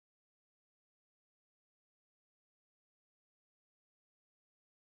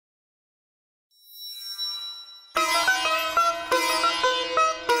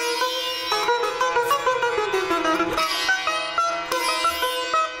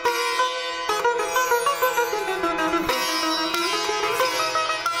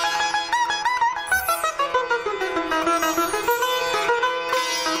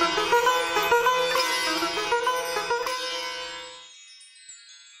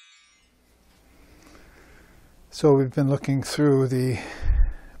So we've been looking through the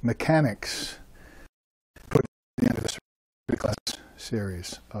mechanics toward the end of this class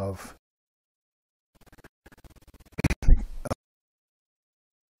series of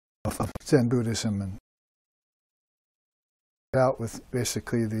Zen Buddhism, and out with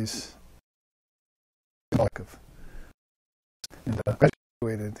basically these and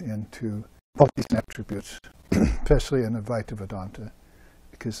graduated into qualities and attributes, especially in Advaita Vedanta,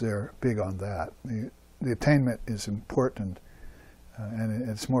 because they're big on that. The attainment is important, and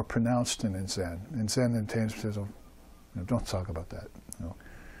it's more pronounced than in Zen. In Zen, attainment says, oh, don't talk about that.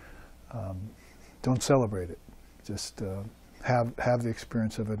 Don't celebrate it. Just have the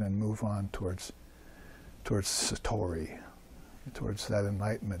experience of it and move on towards satori, towards that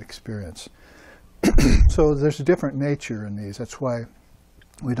enlightenment experience. So there's a different nature in these. That's why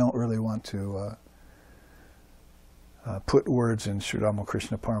we don't really want to put words in Sri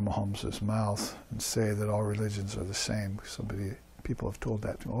Ramakrishna Paramahamsa's mouth and say that all religions are the same. People have told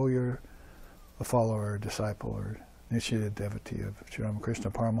that to me. Oh, you're a follower, or disciple, or initiated devotee of Sri Ramakrishna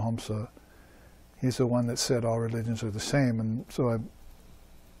Paramahamsa. He's the one that said all religions are the same. And so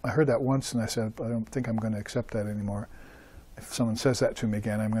I heard that once, and I said, I don't think I'm going to accept that anymore. If someone says that to me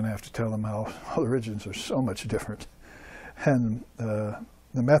again, I'm going to have to tell them how all the religions are so much different. And the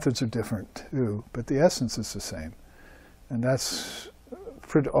methods are different too, but the essence is the same. And that's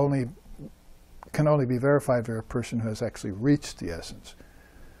can only be verified by a person who has actually reached the essence.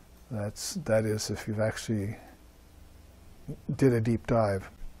 That is, if you've actually did a deep dive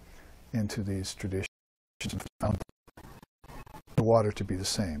into these traditions and found the water to be the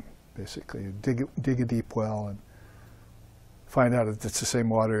same, basically. Dig a deep well and find out that it's the same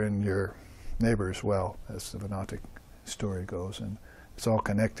water in your neighbor's well, as the Vedantic story goes, and it's all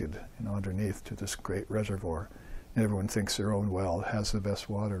connected, underneath to this great reservoir. And everyone thinks their own well has the best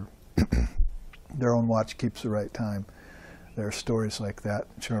water. Their own watch keeps the right time. There are stories like that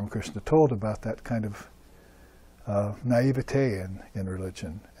Sri Ramakrishna told about that kind of naivete in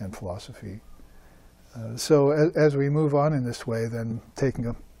religion and philosophy. So as we move on in this way, then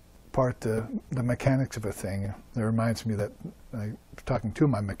taking apart the mechanics of a thing, it reminds me that I was talking to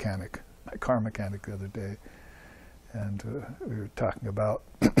my car mechanic the other day, and we were talking about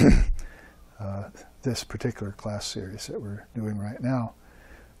this particular class series that we're doing right now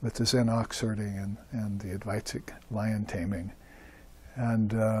with the Zen ox herding and the Advaitic lion taming,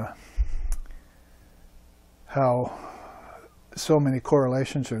 and how so many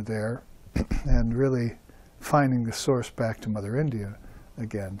correlations are there, and really finding the source back to Mother India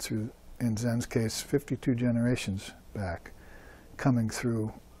again, through, in Zen's case, 52 generations back, coming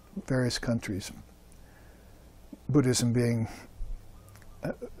through various countries. Buddhism being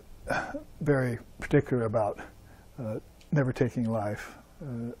very particular about never taking life,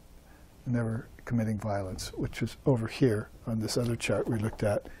 never committing violence, which is over here on this other chart we looked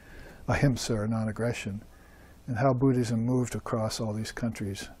at, ahimsa, or non-aggression, and how Buddhism moved across all these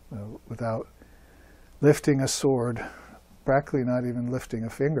countries without lifting a sword, practically not even lifting a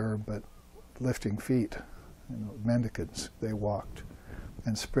finger, but lifting feet. Mendicants, they walked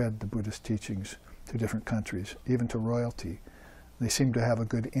and spread the Buddhist teachings to different countries, even to royalty. They seemed to have a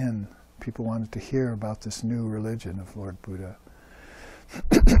good in. People wanted to hear about this new religion of Lord Buddha.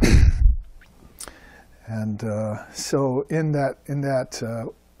 And so in that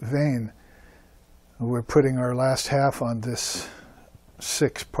vein, we're putting our last half on this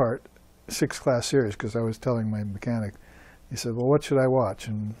six-class series, because I was telling my mechanic, he said, well, what should I watch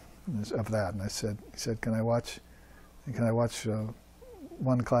of that? And he said, can I watch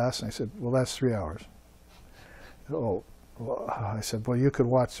one class? And I said, well, that's 3 hours. Oh, well, I said, well, you could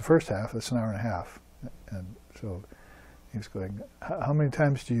watch the first half, that's an hour and a half. And so he was going, how many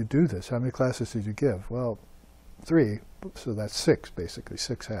times do you do this? How many classes did you give? Well, 3, so that's 6, basically,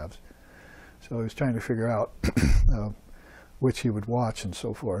 6 halves. So he was trying to figure out which he would watch and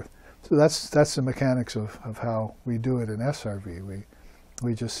so forth. So that's the mechanics of how we do it in SRV.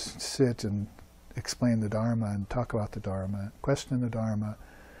 We just sit and explain the Dharma and talk about the Dharma, question the Dharma,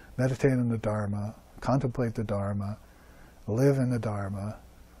 meditate on the Dharma, contemplate the Dharma, live in the Dharma,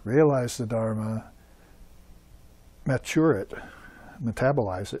 realize the Dharma, mature it,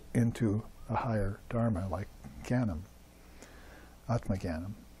 metabolize it into a higher Dharma, like Jnanam, Atma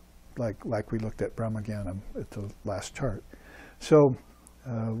Jnanam, like we looked at Brahma Jnanam at the last chart. So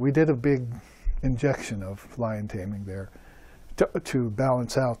we did a big injection of lion taming there to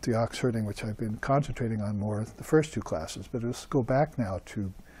balance out the ox herding, which I've been concentrating on more the first 2 classes. But let's go back now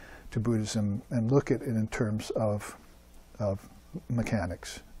to Buddhism and look at it in terms of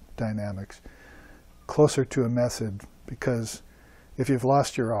mechanics, dynamics, closer to a method, because if you've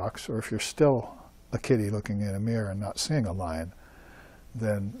lost your ox, or if you're still a kitty looking in a mirror and not seeing a lion,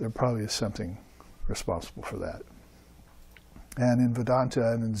 then there probably is something responsible for that. And in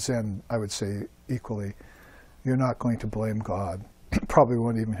Vedanta and in Zen, I would say equally, you're not going to blame God. Probably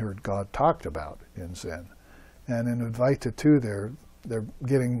won't even hear God talked about in Zen. And in Advaita too, they're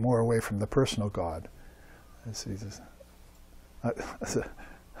getting more away from the personal God. I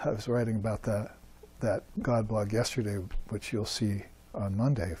was writing about that God blog yesterday, which you'll see on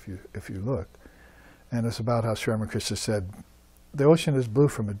Monday if you look, and it's about how Sri Ramakrishna said, the ocean is blue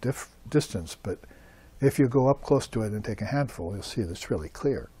from a distance, but if you go up close to it and take a handful, you'll see that it's really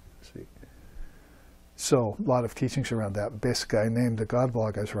clear. See? So a lot of teachings around that. Basically, I named the God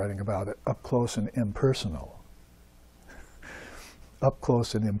blog I was writing about it Up Close and Impersonal. Up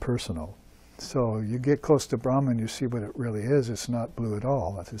close and impersonal. So you get close to Brahman, you see what it really is. It's not blue at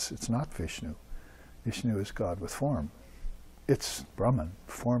all. It's not Vishnu. Vishnu is God with form. It's Brahman,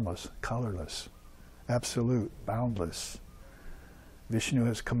 formless, colorless, absolute, boundless. Vishnu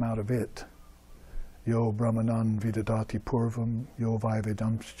has come out of it. Yo Brahmanan vidadati purvam, yo vai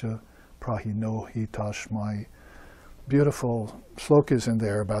vedamscha prahino hi tashmai. Beautiful slokas in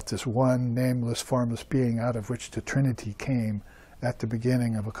there about this one nameless, formless being out of which the Trinity came at the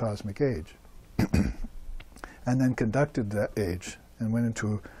beginning of a cosmic age. And then conducted that age and went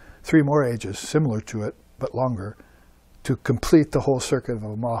into 3 more ages similar to it, but longer, to complete the whole circuit of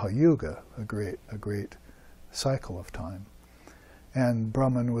a Mahayuga, a great cycle of time. And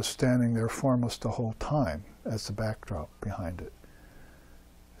Brahman was standing there formless the whole time as the backdrop behind it.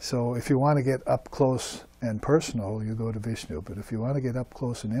 So if you want to get up close and personal, you go to Vishnu. But if you want to get up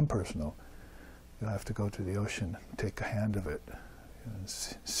close and impersonal, you'll have to go to the ocean, take a hand of it, and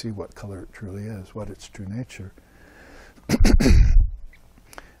see what color it truly is, what its true nature.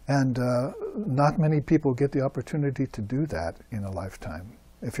 And not many people get the opportunity to do that in a lifetime.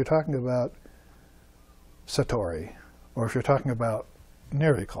 If you're talking about Satori, or if you're talking about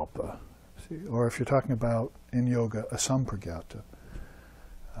Nirikalpa, or if you're talking about, in yoga, asampragyata,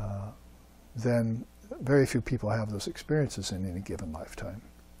 then very few people have those experiences in any given lifetime.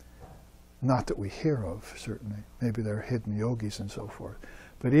 Not that we hear of, certainly. Maybe they're hidden yogis and so forth.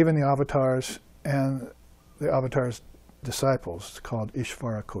 But even the avatars and the avatars' disciples, called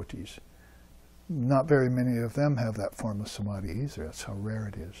Ishvara Kotis, not very many of them have that form of samadhi either. That's how rare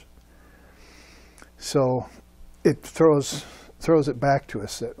it is. So it throws it back to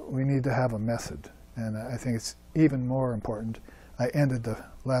us that we need to have a method. And I think it's even more important. I ended the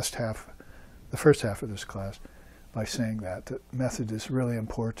first half of this class by saying that method is really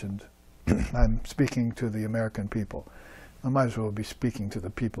important. I'm speaking to the American people. I might as well be speaking to the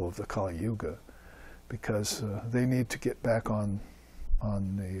people of the Kali Yuga, because they need to get back on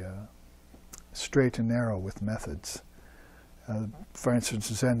the straight and narrow with methods. For instance,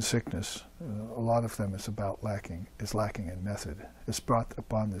 Zen sickness, a lot of them is lacking in method. It's brought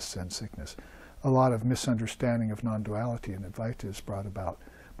upon this Zen sickness. A lot of misunderstanding of non-duality in Advaita is brought about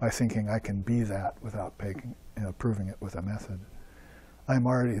by thinking I can be that without proving it with a method. I'm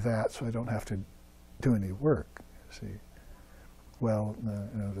already that, so I don't have to do any work. See, well,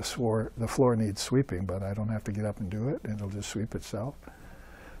 the floor needs sweeping, but I don't have to get up and do it; it'll just sweep itself.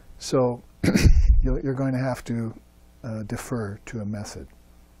 So you're going to have to defer to a method.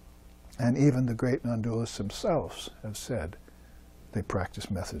 And even the great non-dualists themselves have said they practice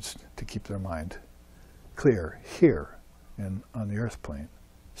methods to keep their mind clear here on the earth plane.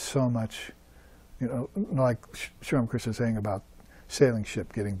 So much, like Sri Ramakrishna saying about sailing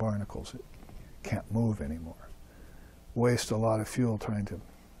ship getting barnacles. It can't move anymore. Waste a lot of fuel trying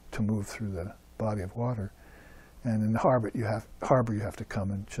to move through the body of water. And in the harbor you have to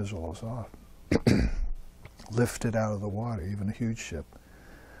come and chisel those off. Lift it out of the water, even a huge ship.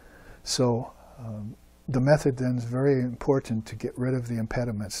 So the method then is very important to get rid of the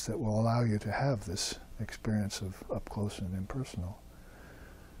impediments that will allow you to have this experience of up close and impersonal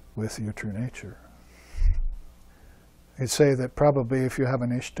with your true nature. I'd say that probably if you have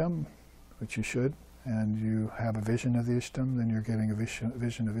an ishtam, which you should, and you have a vision of the ishtam, then you're getting a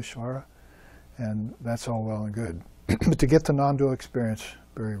vision of Ishvara, and that's all well and good. But to get the non-dual experience,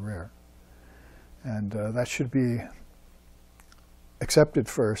 very rare. And that should be accepted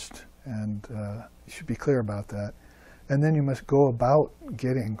first, and you should be clear about that. And then you must go about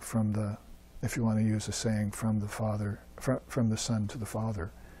getting from the, if you want to use a saying, from the Father, from the Son to the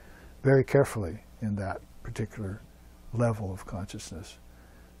Father, very carefully in that particular level of consciousness.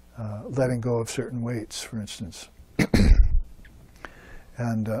 Letting go of certain weights, for instance.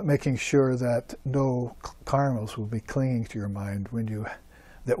 And making sure that no karmas will be clinging to your mind when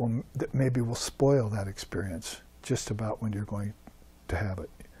that maybe will spoil that experience just about when you're going to have it.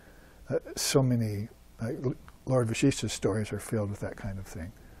 So many, Lord Vashishtha's stories are filled with that kind of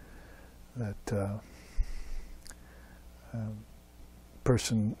thing. That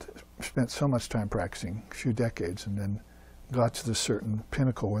person spent so much time practicing, a few decades, and then got to this certain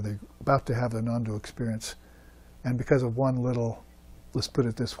pinnacle where they're about to have a non-dual experience, and because of one little, let's put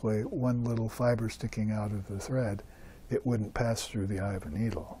it this way, one little fiber sticking out of the thread, it wouldn't pass through the eye of a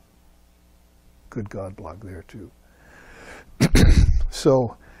needle. Good God blog there too.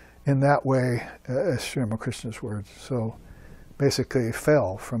 So in that way, as Sri Ramakrishna's words, so basically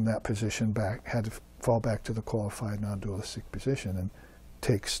fell from that position back, had to fall back to the qualified non-dualistic position and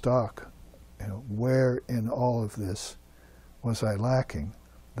take stock, where in all of this was I lacking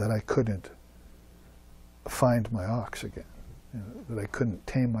that I couldn't find my ox again, that I couldn't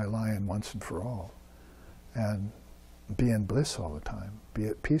tame my lion once and for all, and be in bliss all the time, be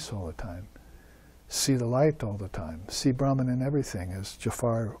at peace all the time, see the light all the time, see Brahman in everything, as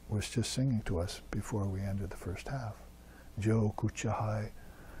Jafar was just singing to us before we ended the first half. Jo Kuchahai.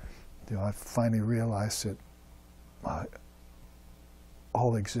 I finally realized that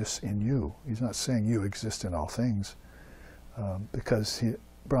all exists in you. He's not saying you exist in all things, because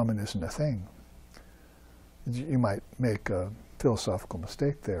Brahman isn't a thing. You might make a philosophical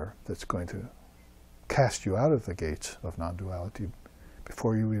mistake there that's going to cast you out of the gates of non-duality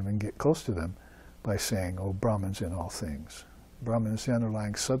before you even get close to them by saying, oh, Brahman's in all things. Brahman is the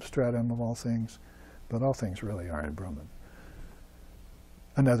underlying substratum of all things, but all things really are in Brahman.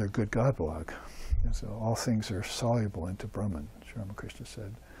 Another good God blog. So all things are soluble into Brahman, Sri Ramakrishna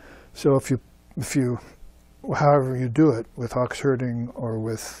said. So if you, however you do it, with ox herding or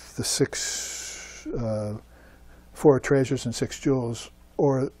with the 4 treasures and 6 jewels,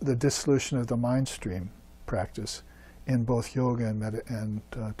 or the dissolution of the mind stream practice in both yoga and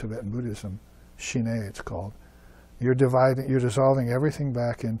Tibetan Buddhism, Shine it's called, you're dissolving everything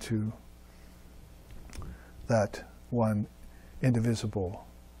back into that one indivisible,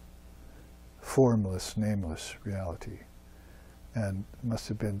 formless, nameless reality. And it must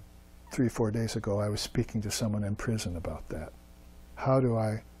have been 3-4 days ago I was speaking to someone in prison about that. How do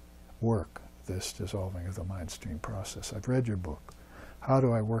I work this dissolving of the mind stream process? I've read your book. How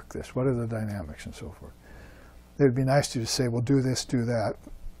do I work this? What are the dynamics and so forth? It would be nice to say, well, do this, do that.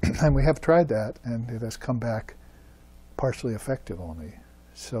 And we have tried that, and it has come back partially effective only.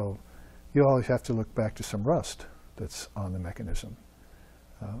 So you always have to look back to some rust that's on the mechanism,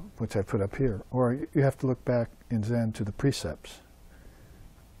 which I put up here. Or you have to look back in Zen to the precepts.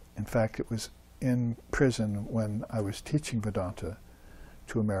 In fact, it was in prison when I was teaching Vedanta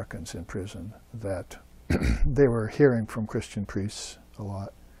to Americans in prison that they were hearing from Christian priests a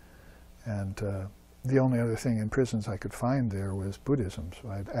lot. And the only other thing in prisons I could find there was Buddhism. So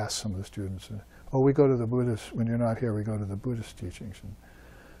I'd ask some of the students, oh, we go to the Buddhist, when you're not here, we go to the Buddhist teachings.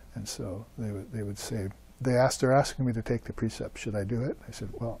 And so they would say, they're asking me to take the precept. Should I do it? I said,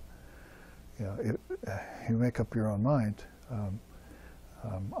 well, you make up your own mind.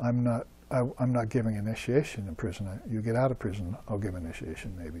 I'm not giving initiation in prison. You get out of prison, I'll give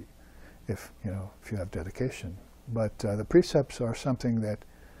initiation maybe, if you have dedication. But the precepts are something that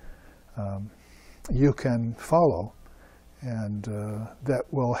you can follow, and that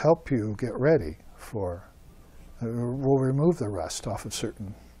will help you get ready for, will remove the rust off of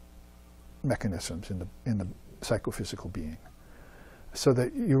certain mechanisms in the psychophysical being, so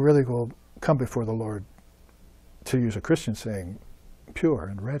that you really will come before the Lord, to use a Christian saying, pure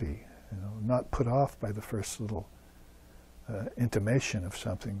and ready, not put off by the first little intimation of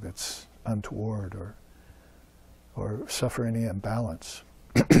something that's untoward, or suffer any imbalance,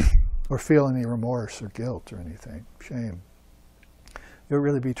 or feel any remorse or guilt or anything, shame. You'll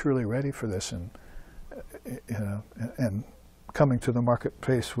really be truly ready for this, and coming to the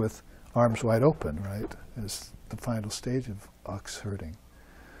marketplace with arms wide open, right, is the final stage of ox herding.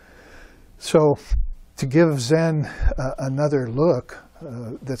 So to give Zen another look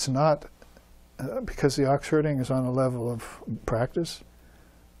that's not, because the ox herding is on a level of practice,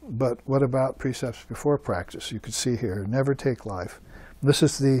 but what about precepts before practice? You could see here, never take life. This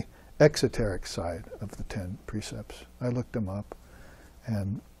is the exoteric side of the 10 precepts. I looked them up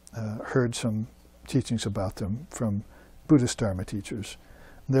and heard some teachings about them from Buddhist Dharma teachers.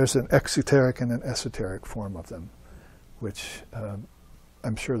 There's an exoteric and an esoteric form of them, which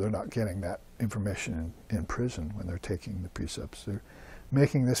I'm sure they're not getting that information in prison when they're taking the precepts. They're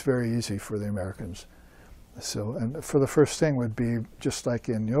making this very easy for the Americans. So, and for the first thing would be just like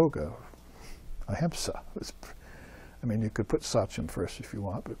in yoga, ahimsa. I mean, you could put satyam first if you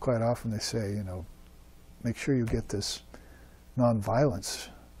want, but quite often they say, make sure you get this non-violence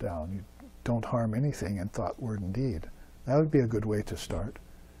down. You don't harm anything in thought, word, and deed. That would be a good way to start.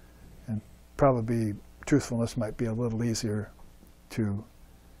 probably truthfulness might be a little easier to,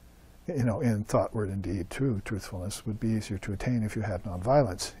 in thought, word, and deed. Truthfulness would be easier to attain if you had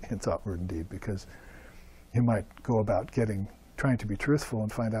nonviolence in thought, word, and deed, because you might go about trying to be truthful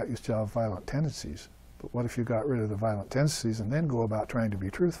and find out you still have violent tendencies. But what if you got rid of the violent tendencies and then go about trying to be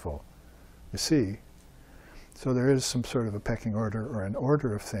truthful? You see? So there is some sort of a pecking order or an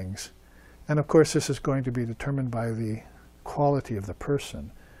order of things. And of course this is going to be determined by the quality of the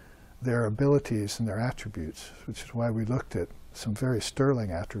person, their abilities and their attributes, which is why we looked at some very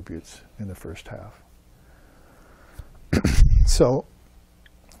sterling attributes in the first half. So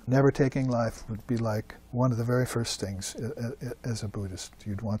never taking life would be like one of the very first things as a Buddhist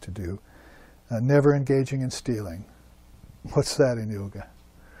you'd want to do. Never engaging in stealing. What's that in yoga?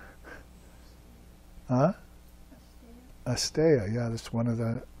 Huh? Asteya, yeah, that's one of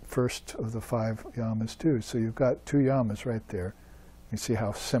the first of the 5 yamas too. So you've got 2 yamas right there. You see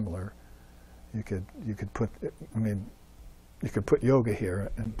how similar. You could put, you could put yoga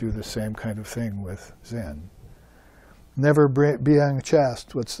here and do the same kind of thing with Zen. Never being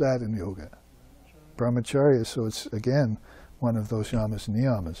chaste. What's that in yoga? Brahmacharya. So it's again one of those yamas and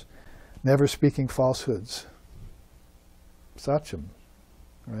niyamas. Never speaking falsehoods. Sacham,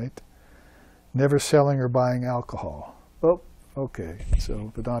 right? Never selling or buying alcohol. Well, okay,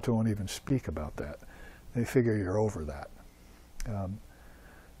 so Vedanta won't even speak about that. They figure you're over that.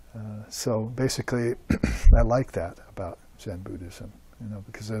 So basically, I like that about Zen Buddhism,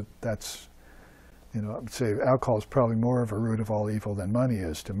 because that's, I would say alcohol is probably more of a root of all evil than money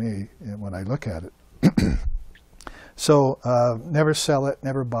is to me when I look at it. So never sell it,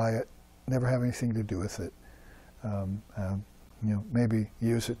 never buy it, never have anything to do with it. Maybe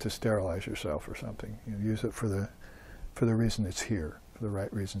use it to sterilize yourself or something. Use it for the reason it's here, for the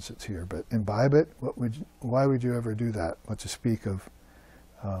right reasons it's here. But imbibe it. Why would you ever do that? What to speak of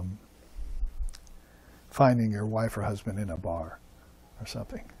finding your wife or husband in a bar or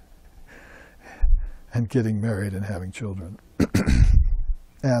something, and getting married and having children,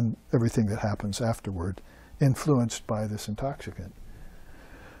 and everything that happens afterward, influenced by this intoxicant.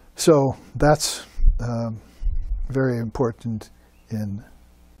 So that's very important in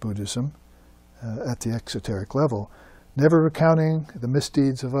Buddhism at the exoteric level. Never recounting the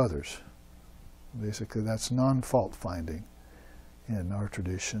misdeeds of others. Basically, that's non-fault finding in our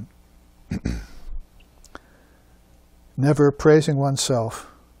tradition. Never praising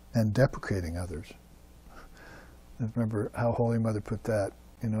oneself and deprecating others. I remember how Holy Mother put that,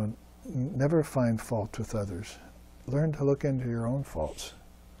 never find fault with others. Learn to look into your own faults.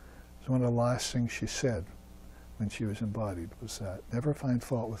 It's one of the last things she said when she was embodied, was that. Never find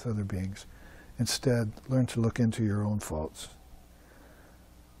fault with other beings. Instead, learn to look into your own faults.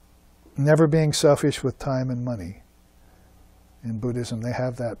 Never being selfish with time and money. In Buddhism, they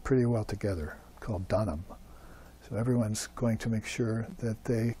have that pretty well together, called dhanam. So everyone's going to make sure that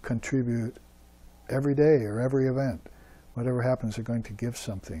they contribute every day or every event. Whatever happens, they're going to give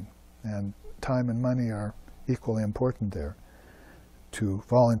something. And time and money are equally important there. To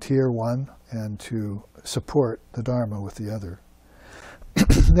volunteer one and to support the Dharma with the other.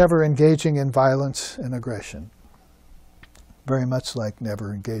 Never engaging in violence and aggression. Very much like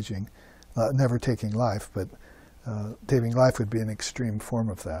never engaging, never taking life, but taking life would be an extreme form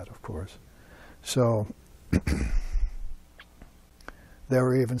of that, of course. So there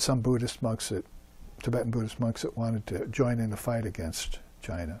were even some Buddhist monks, Tibetan Buddhist monks, that wanted to join in the fight against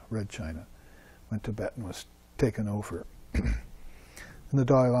China, Red China, when Tibetan was taken over. And the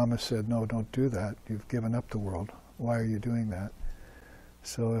Dalai Lama said, no, don't do that. You've given up the world. Why are you doing that?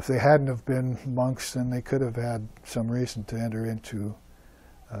 So if they hadn't have been monks, then they could have had some reason to enter into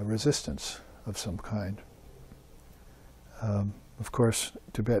resistance of some kind. Of course,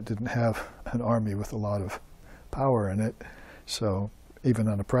 Tibet didn't have an army with a lot of power in it, so even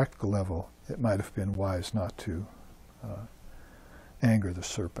on a practical level, it might have been wise not to anger the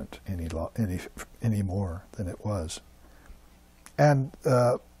serpent any more than it was. And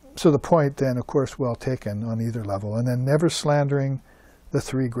so the point then, of course, well taken on either level. And then never slandering the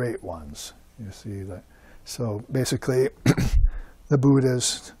 3 great ones. You see that. So basically, the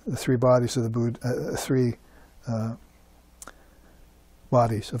Buddhas, the 3 bodies of the Buddha, 3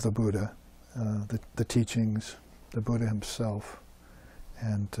 bodies of the Buddha, the teachings, the Buddha himself,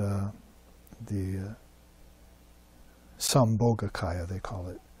 and the Sambhogakaya, they call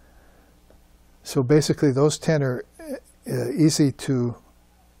it. So basically, those 10 are easy to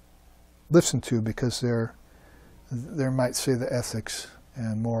listen to because they're might say the ethics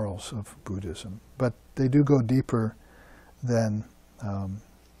and morals of Buddhism, but they do go deeper than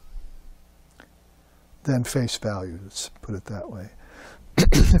face value. Let's put it that way.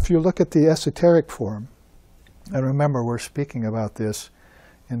 if you look at the esoteric form, and remember we're speaking about this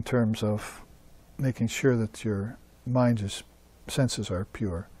in terms of making sure that your mind's senses are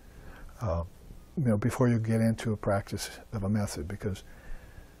pure, before you get into a practice of a method, because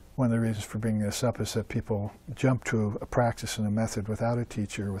one of the reasons for bringing this up is that people jump to a practice and a method without a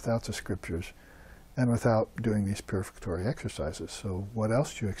teacher, without the scriptures, and without doing these purificatory exercises. So what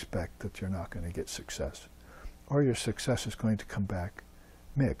else do you expect that you're not going to get success? Or your success is going to come back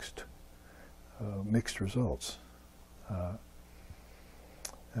mixed results.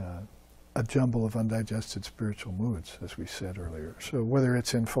 A jumble of undigested spiritual moods, as we said earlier. So whether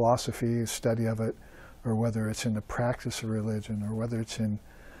it's in philosophy, study of it, or whether it's in the practice of religion, or whether it's in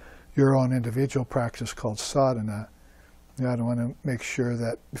your own individual practice called sadhana, you want to make sure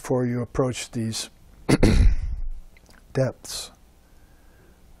that before you approach these depths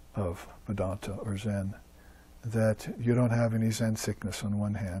of Vedanta or Zen, that you don't have any Zen sickness on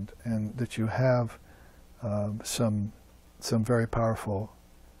one hand, and that you have some very powerful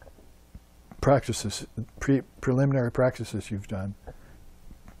practices, preliminary practices you've done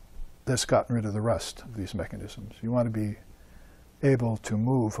that's gotten rid of the rust of these mechanisms. You want to be able to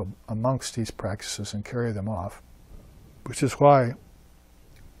move amongst these practices and carry them off, which is why,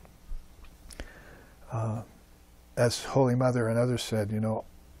 as Holy Mother and others said,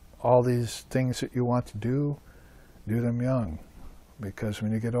 all these things that you want to do them young, because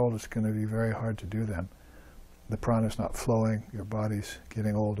when you get old it's going to be very hard to do them. The prana's not flowing, your body's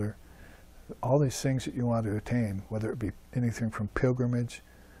getting older. All these things that you want to attain, whether it be anything from pilgrimage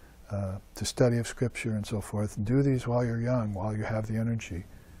to study of scripture and so forth, do these while you're young, while you have the energy,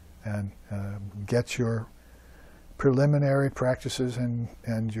 and get your preliminary practices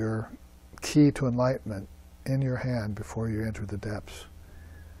and your key to enlightenment in your hand before you enter the depths.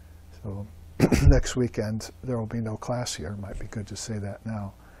 So next weekend there will be no class here. It might be good to say that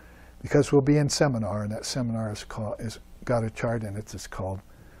now, because we'll be in seminar, and that seminar is got a chart in it that's called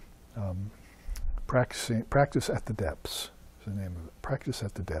Practice at the Depths is the name of it. Practice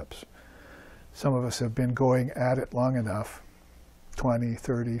at the Depths. Some of us have been going at it long enough, 20,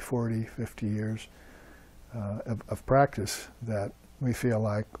 30, 40, 50 years of practice, that we feel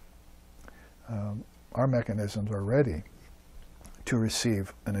like our mechanisms are ready to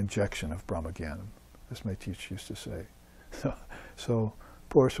receive an injection of Brahmagyanam, as my teacher used to say. So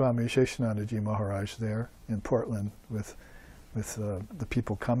poor Swami Sheshanandaji Maharaj there in Portland with the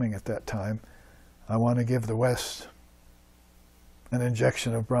people coming at that time, I want to give the West an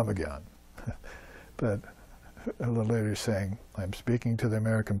injection of Brahmagyan. But a little later saying, I'm speaking to the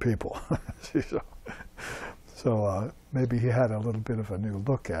American people. So maybe he had a little bit of a new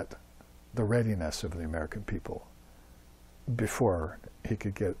look at the readiness of the American people before he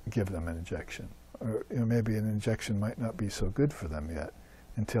could give them an injection. Or maybe an injection might not be so good for them yet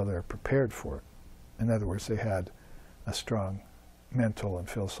until they're prepared for it. In other words, they had a strong mental and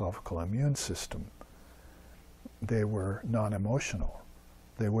philosophical immune system. They were non-emotional.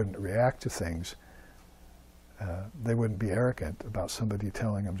 They wouldn't react to things. They wouldn't be arrogant about somebody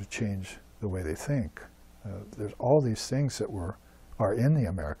telling them to change the way they think. There's all these things that are in the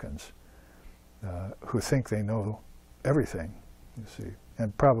Americans who think they know everything, you see,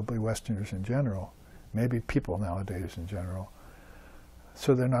 and probably Westerners in general, maybe people nowadays in general.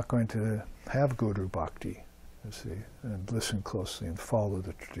 So they're not going to have Guru Bhakti, you see, and listen closely and follow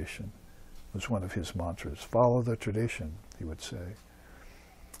the tradition. It was one of his mantras. Follow the tradition, he would say.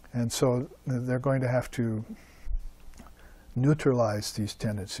 And so they're going to have to neutralize these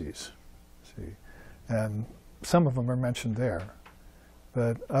tendencies, see. And some of them are mentioned there,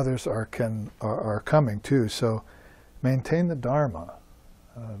 but others are coming too. So maintain the Dharma.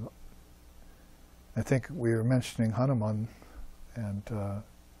 I think we were mentioning Hanuman and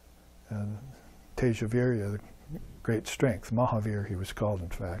Tejavirya, the great strength. Mahavir, he was called, in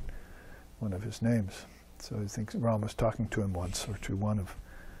fact, one of his names. So I think Ram was talking to him once, or to one of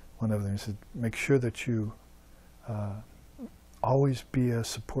them. He said, make sure that you always be a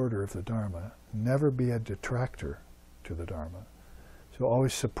supporter of the Dharma. Never be a detractor to the Dharma. So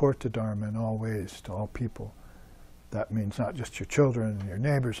always support the Dharma in all ways, to all people. That means not just your children and your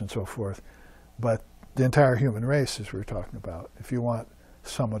neighbors and so forth, but the entire human race, as we were talking about. If you want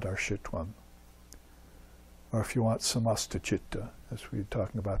Samadarshitvam, or if you want Samasta Chitta, as we were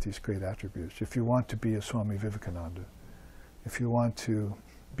talking about these great attributes, if you want to be a Swami Vivekananda, if you want to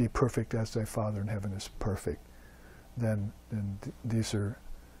be perfect as thy Father in heaven is perfect, then these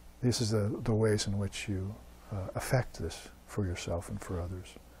is the ways in which you affect this for yourself and for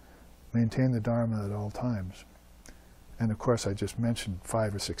others. Maintain the Dharma at all times. And of course, I just mentioned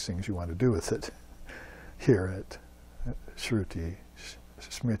 5 or 6 things you want to do with it here at Shruti,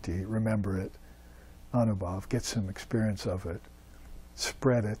 smriti, remember it, anubhav, get some experience of it,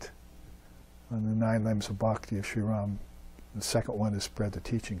 spread it. On the 9 limbs of bhakti of Sri Ram, the second one is spread the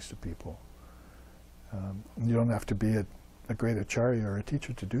teachings to people. You don't have to be a great acharya or a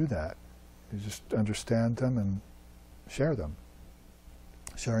teacher to do that. You just understand them and share them.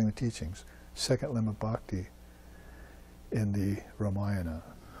 Sharing the teachings. Second limb of bhakti in the Ramayana.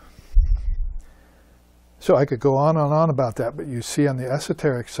 So I could go on and on about that, but you see on the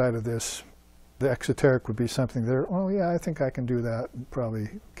esoteric side of this, the exoteric would be something there, oh yeah, I think I can do that,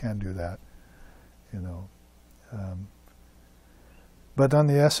 probably can do that, you know. But on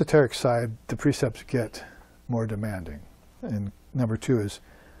the esoteric side, the precepts get more demanding. And number 2 is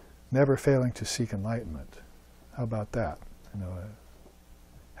never failing to seek enlightenment. How about that? You know,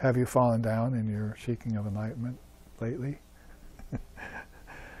 have you fallen down in your seeking of enlightenment lately?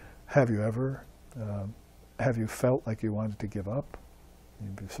 Have you ever? Have you felt like you wanted to give up?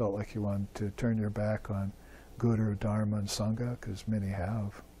 Have you felt like you wanted to turn your back on Guru, Dharma, and Sangha? Because many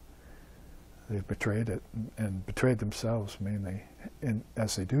have. They've betrayed it and betrayed themselves mainly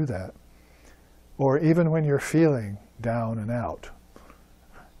as they do that. Or even when you're feeling down and out,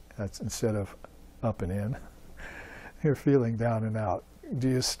 that's instead of up and in, you're feeling down and out. Do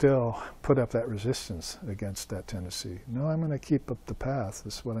you still put up that resistance against that tendency? No, I'm going to keep up the path.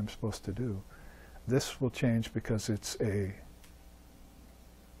 This is what I'm supposed to do. This will change because it's a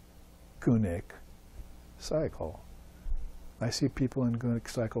gunic cycle. I see people in gunic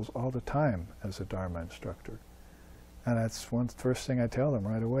cycles all the time as a Dharma instructor. And that's one first thing I tell them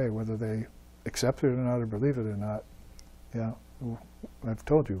right away, whether they accept it or not or believe it or not. Yeah, I've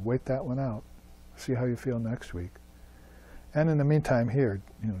told you, wait that one out. See how you feel next week. And in the meantime here,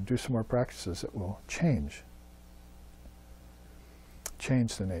 do some more practices that will change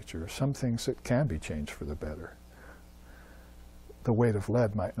the nature. Some things that can be changed for the better. The weight of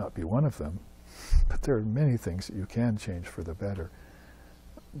lead might not be one of them, but there are many things that you can change for the better.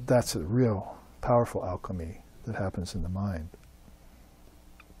 That's a real powerful alchemy that happens in the mind.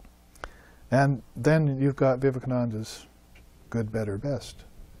 And then you've got Vivekananda's good, better, best.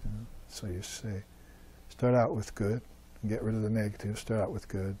 So you say, start out with good, and get rid of the negative, start out with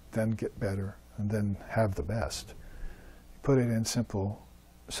good, then get better, and then have the best. Put it in simple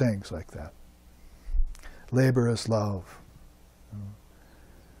sayings like that. Labor is love.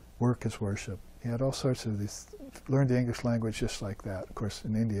 Work is worship. He had all sorts of these, learned the English language just like that. Of course,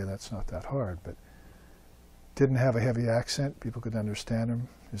 in India that's not that hard, but didn't have a heavy accent. People could understand him.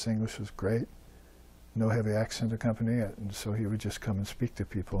 His English was great. No heavy accent accompanying it, and so he would just come and speak to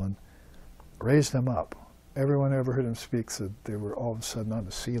people and raise them up. Everyone who ever heard him speak said they were all of a sudden on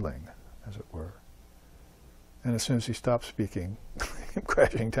the ceiling, as it were. And as soon as he stopped speaking, he came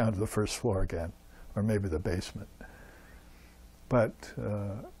crashing down to the first floor again, or maybe the basement. But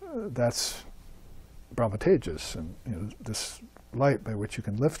that's Brahmatages, and this light by which you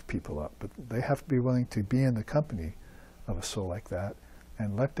can lift people up. But they have to be willing to be in the company of a soul like that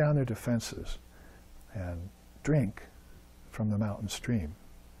and let down their defenses and drink from the mountain stream,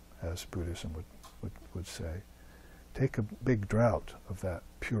 as Buddhism would say. Take a big draught of that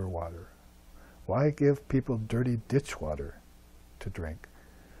pure water. Why give people dirty ditch water to drink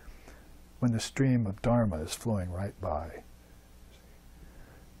when the stream of Dharma is flowing right by?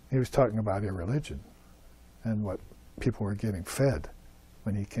 He was talking about irreligion and what people were getting fed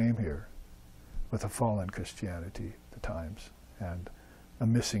when he came here with a fallen Christianity at the times and a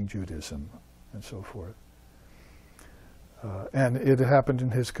missing Judaism and so forth. And it happened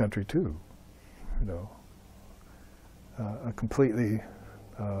in his country too, a completely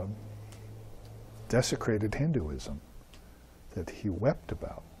desecrated Hinduism that he wept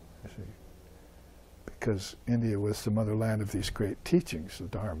about, you see, because India was the motherland of these great teachings, the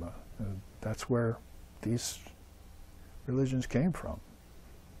Dharma. That's where these religions came from.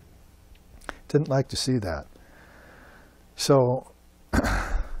 Didn't like to see that. So,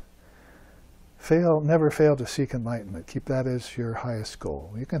 never fail to seek enlightenment. Keep that as your highest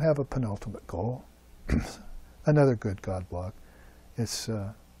goal. You can have a penultimate goal. Another good God block. It's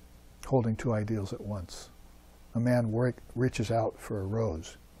holding two ideals at once. A man reaches out for a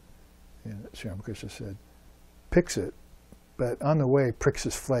rose, Sri Ramakrishna said, picks it, but on the way pricks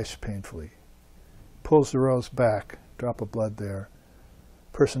his flesh painfully. Pulls the rose back, drop of blood there.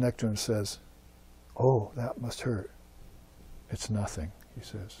 Person next to him says, "Oh, that must hurt." "It's nothing," he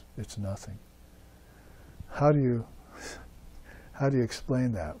says. "It's nothing." How do you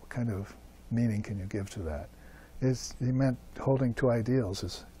explain that? What kind of meaning can you give to that? He meant holding two ideals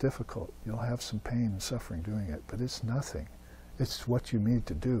is difficult. You'll have some pain and suffering doing it, but it's nothing. It's what you need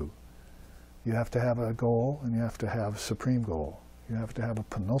to do. You have to have a goal, and you have to have a supreme goal. You have to have a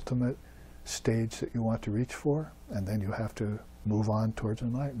penultimate stage that you want to reach for, and then you have to move on towards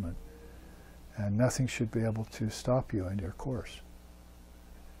enlightenment. And nothing should be able to stop you in your course.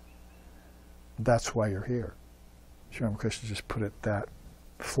 That's why you're here. Sri Ramakrishna just put it that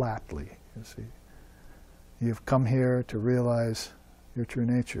flatly, you see. You've come here to realize your true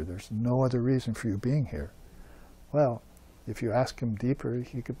nature. There's no other reason for you being here. Well, if you ask him deeper,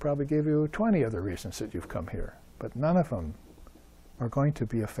 he could probably give you 20 other reasons that you've come here. But none of them are going to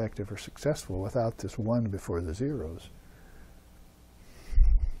be effective or successful without this one before the zeros.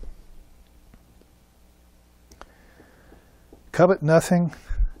 Covet nothing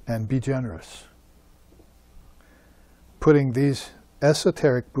and be generous. Putting these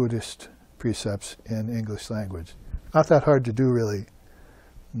esoteric Buddhist precepts in English language. Not that hard to do, really.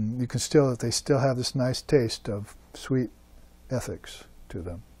 You can still, they still have this nice taste of sweet ethics to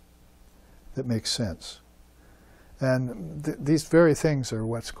them that makes sense. And these very things are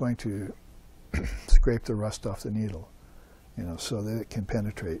what's going to scrape the rust off the needle, you know, so that it can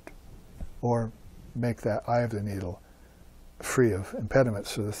penetrate, or make that eye of the needle free of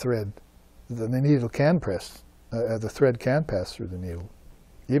impediments, so the needle can press, the thread can pass through the needle,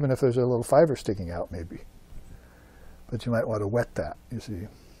 even if there's a little fiber sticking out, maybe. But you might want to wet that, you see,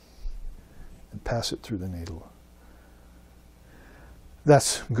 and pass it through the needle.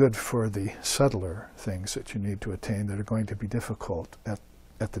 That's good for the subtler things that you need to attain that are going to be difficult at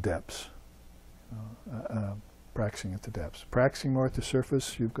the depths. Practicing at the depths. Practicing more at the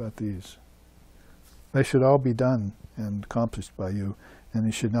surface, you've got these. They should all be done and accomplished by you, and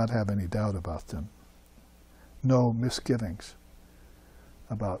you should not have any doubt about them. No misgivings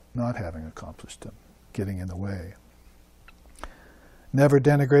about not having accomplished them, getting in the way. Never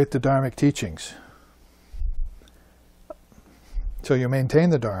denigrate the Dharmic teachings. So you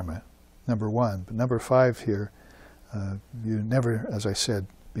maintain the Dharma, number one. But number 5 here, you never, as I said,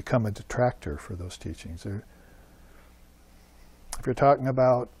 become a detractor for those teachings. If you're talking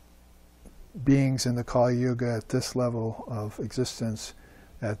about beings in the Kali Yuga at this level of existence,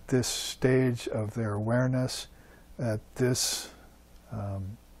 at this stage of their awareness, at this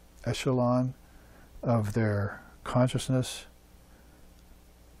echelon of their consciousness,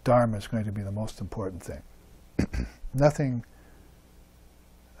 Dharma is going to be the most important thing. Nothing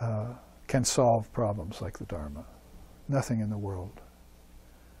can solve problems like the Dharma. Nothing in the world.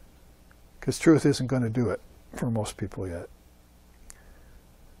 Because truth isn't going to do it for most people yet.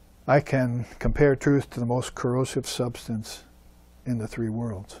 I can compare truth to the most corrosive substance in the 3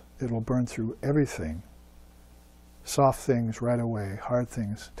 worlds. It will burn through everything. Soft things right away, hard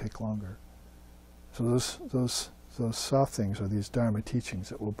things take longer. So those soft things are these Dharma teachings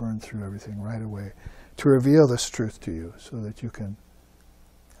that will burn through everything right away to reveal this truth to you so that you can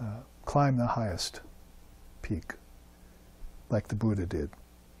climb the highest peak like the Buddha did.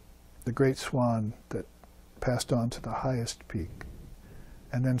 The great swan that passed on to the highest peak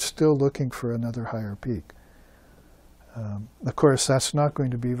and then still looking for another higher peak. Of course, that's not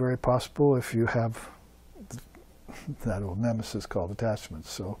going to be very possible if you have that old nemesis called attachment.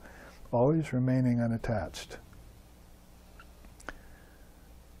 So always remaining unattached.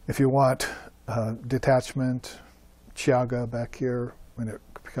 If you want detachment, Tyaga back here, when it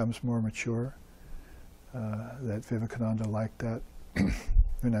becomes more mature, that Vivekananda liked that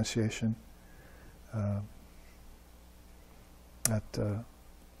renunciation. That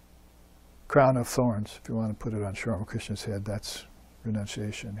crown of thorns, if you want to put it on Sri Ramakrishna's head, that's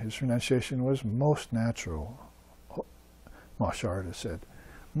renunciation. His renunciation was most natural, Mahasharada said.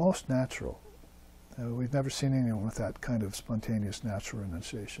 Most natural. We've never seen anyone with that kind of spontaneous natural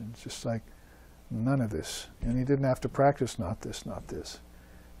renunciation. It's just like none of this. And he didn't have to practice not this, not this.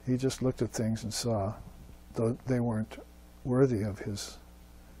 He just looked at things and saw, though they weren't worthy of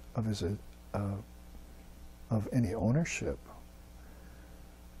any ownership.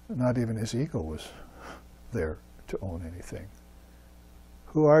 Not even his ego was there to own anything.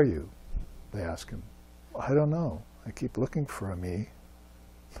 Who are you? They ask him. I don't know. I keep looking for a me,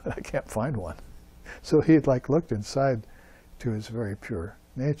 but I can't find one. So he'd looked inside to his very pure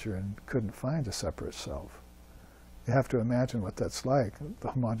nature and couldn't find a separate self. You have to imagine what that's like, the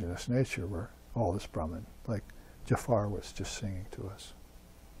homogeneous nature where all is Brahman, like Jafar was just singing to us.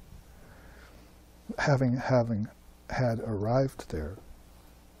 Having had arrived there,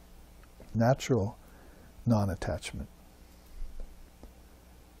 natural non-attachment.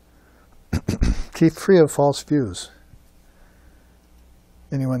 Keep free of false views.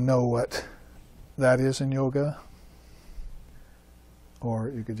 Anyone know what that is in yoga? Or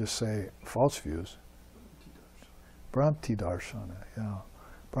you could just say false views. Bhranti darshana, yeah.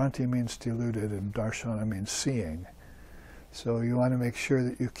 Bhranti means deluded and darshana means seeing. So you want to make sure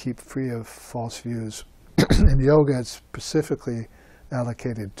that you keep free of false views. In yoga, it's specifically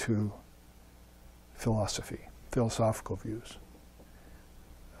allocated to philosophy, philosophical views.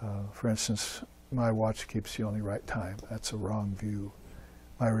 For instance, my watch keeps the only right time. That's a wrong view.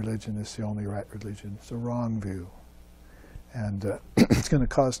 My religion is the only right religion. It's a wrong view. And it's going to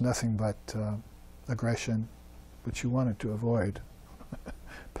cause nothing but aggression, which you wanted to avoid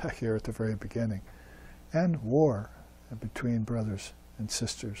back here at the very beginning, and war between brothers and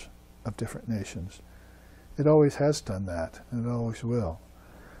sisters of different nations. It always has done that, and it always will.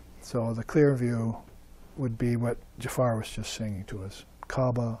 So the clear view would be what Jafar was just singing to us.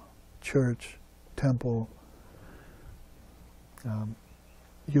 Kaaba, church, temple.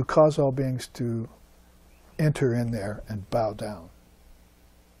 You cause all beings to enter in there and bow down.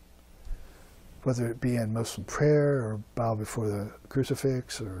 Whether it be in Muslim prayer, or bow before the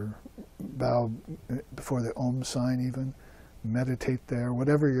crucifix, or bow before the Om sign even, meditate there,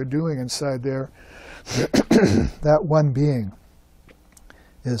 whatever you're doing inside there, that one being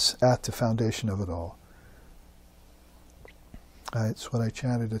is at the foundation of it all. It's what I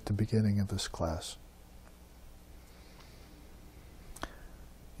chanted at the beginning of this class.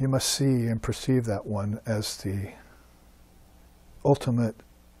 You must see and perceive that one as the ultimate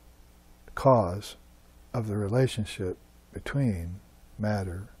cause of the relationship between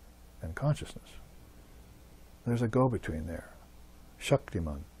matter and consciousness. There's a go-between there.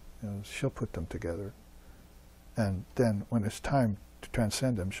 Shaktiman. She'll put them together. And then when it's time to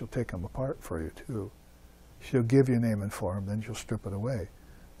transcend them, she'll take them apart for you too. She'll give you name and form, then she'll strip it away.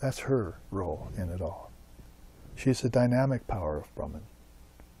 That's her role in it all. She's the dynamic power of Brahman.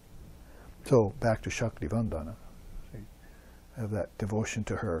 So back to Shakti Vandana. Have that devotion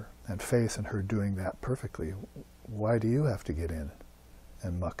to her and faith in her doing that perfectly. Why do you have to get in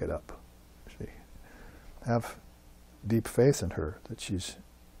and muck it up? See, have deep faith in her that she's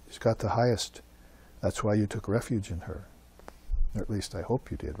got the highest. That's why you took refuge in her. Or at least I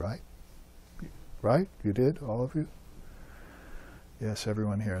hope you did, right? Right? You did, all of you? Yes,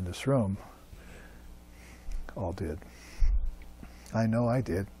 everyone here in this room all did. I know I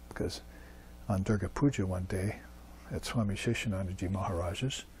did, because on Durga Puja one day, at Swami Shishanandaji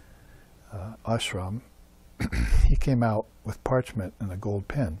Maharaj's ashram, he came out with parchment and a gold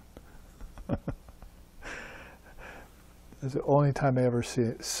pen. It's the only time I ever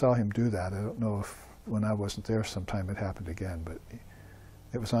saw him do that. I don't know if when I wasn't there sometime it happened again, but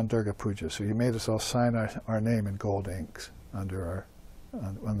it was on Durga Puja. So he made us all sign our name in gold inks under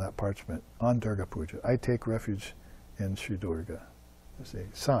on that parchment on Durga Puja. I take refuge in Sri Durga. See,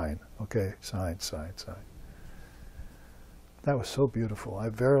 sign, okay, sign. That was so beautiful. I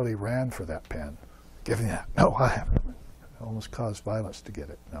verily ran for that pen. Give me that. No, I haven't. I almost caused violence to get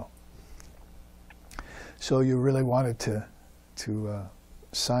it. No. So you really wanted to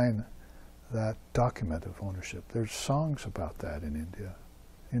sign that document of ownership. There's songs about that in India.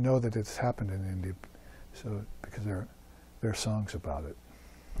 You know that it's happened in India, so because there are songs about it.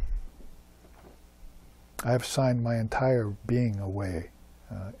 I've signed my entire being away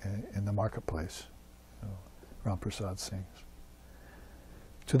in the marketplace. Ram Prasad sings.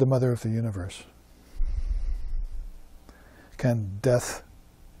 To the Mother of the Universe. Can death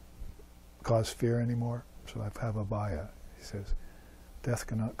cause fear anymore? So I have a bhaya. He says, death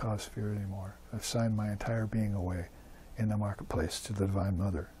cannot cause fear anymore. I've signed my entire being away in the marketplace to the Divine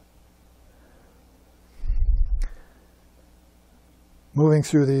Mother. Moving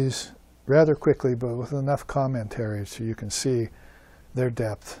through these rather quickly, but with enough commentary so you can see their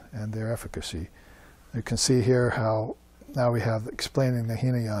depth and their efficacy. You can see here how now we have explaining the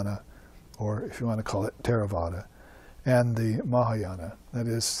Hinayana, or if you want to call it Theravada, and the Mahayana, that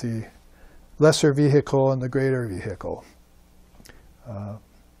is the lesser vehicle and the greater vehicle,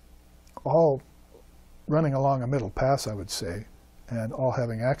 all running along a middle path, I would say, and all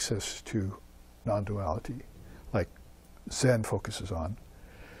having access to non-duality, like Zen focuses on,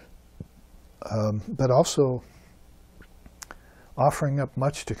 but also offering up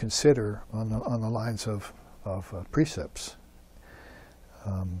much to consider on the lines of precepts.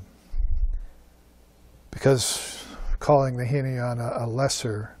 Because calling the Hinayana a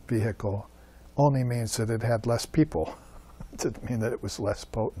lesser vehicle only means that it had less people. It didn't mean that it was less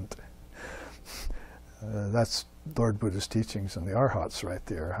potent. That's Lord Buddha's teachings and the Arhats right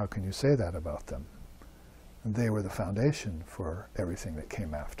there. How can you say that about them? And they were the foundation for everything that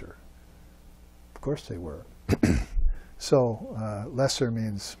came after. Of course they were. So lesser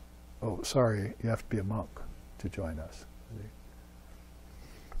means, oh, sorry, you have to be a monk to join us.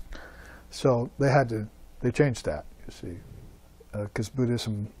 So they changed that, you see, because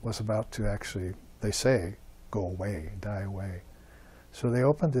Buddhism was about to actually, they say, go away, die away. So they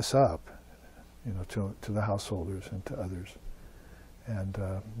opened this up, to the householders and to others. And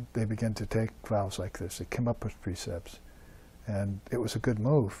they began to take vows like this. They came up with precepts. And it was a good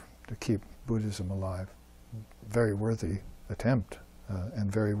move to keep Buddhism alive. Very worthy attempt,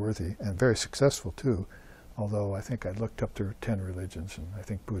 and very worthy, and very successful too. Although I think I looked up to 10 religions, and I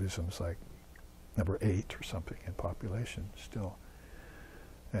think Buddhism's like number 8 or something in population still.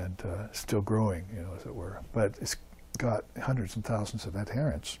 And still growing, as it were. But it's got hundreds and thousands of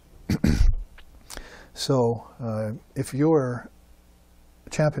adherents. So if you're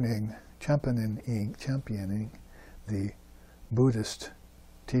championing the Buddhist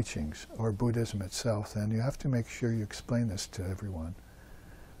teachings or Buddhism itself, then you have to make sure you explain this to everyone.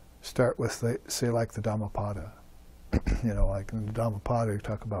 Start with, say, like the Dhammapada. Like in the Dhammapada, you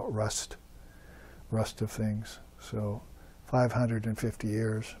talk about rust of things. So 550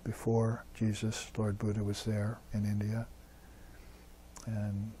 years before Jesus, Lord Buddha was there in India.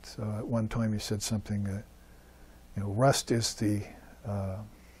 And so at one time he said something that, rust is the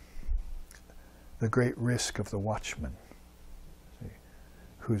great risk of the watchman,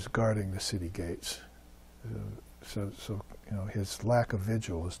 who's guarding the city gates. So his lack of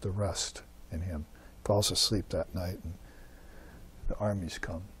vigil is the rust in him. Falls asleep that night and the armies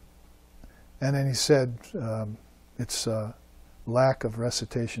come. And then he said, it's lack of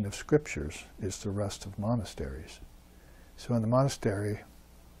recitation of scriptures is the rust of monasteries. So in the monastery,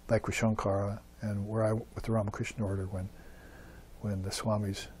 like with Shankara, and with the Ramakrishna order, when the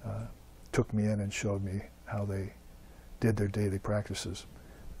Swamis took me in and showed me how they did their daily practices,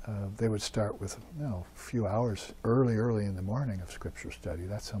 they would start with a few hours early in the morning of scripture study.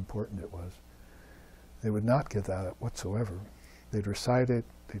 That's how important it was. They would not give that up whatsoever. They'd recite it,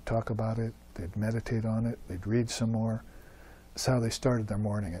 they'd talk about it, they'd meditate on it, they'd read some more. That's how they started their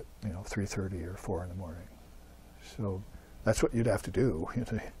morning at 3:30 or 4 in the morning. So that's what you'd have to do,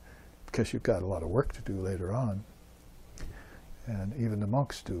 because you've got a lot of work to do later on. And even the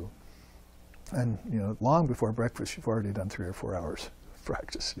monks do. And long before breakfast, you've already done 3 or 4 hours of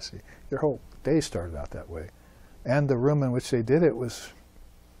practice, you see. Your whole day started out that way. And the room in which they did it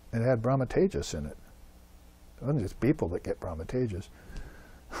had Brahma-tejas in it. It wasn't just people that get Brahma-tejas.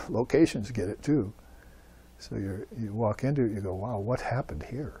 Locations get it too. So you walk into it, you go, wow, what happened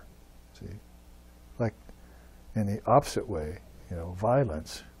here? See, like in the opposite way,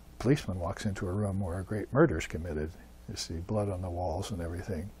 violence. Policeman walks into a room where a great murder is committed. You see blood on the walls and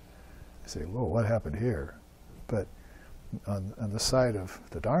everything. You say, whoa, what happened here? But on the side of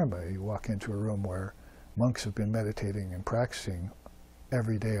the Dharma, you walk into a room where monks have been meditating and practicing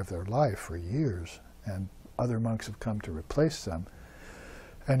every day of their life for years, and other monks have come to replace them.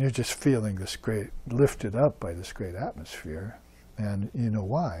 And you're just feeling this great, lifted up by this great atmosphere, and you know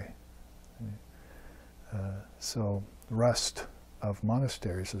why. So rust of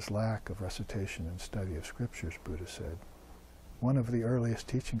monasteries is lack of recitation and study of scriptures, Buddha said. One of the earliest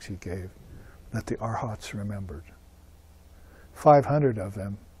teachings he gave, that the Arhats remembered. 500 of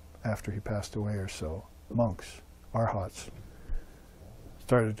them, after he passed away or so, monks, Arhats,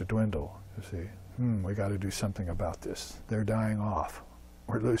 started to dwindle. You see, we got to do something about this. They're dying off.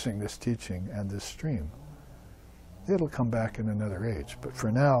 We're losing this teaching and this stream. It'll come back in another age, but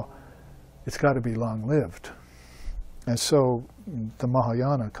for now, it's got to be long-lived. And so the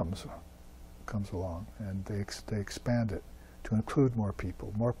Mahayana comes along, and they expand it to include more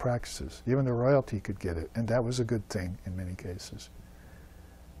people, more practices. Even the royalty could get it, and that was a good thing in many cases.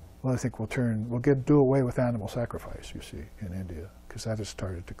 Well, I think we'll do away with animal sacrifice, you see, in India, because that has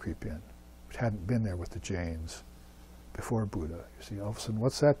started to creep in. It hadn't been there with the Jains before Buddha. You see, all of a sudden,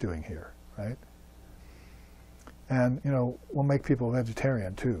 what's that doing here, right? And, we'll make people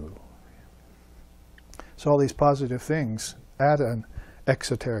vegetarian too. So all these positive things at an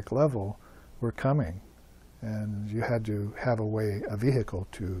exoteric level were coming, and you had to have a vehicle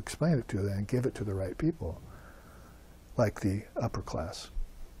to explain it to them and give it to the right people, like the upper class,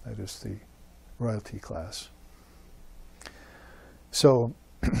 that is the royalty class. So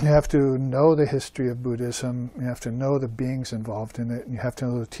you have to know the history of Buddhism, you have to know the beings involved in it, and you have to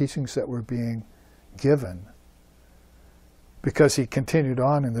know the teachings that were being given. Because he continued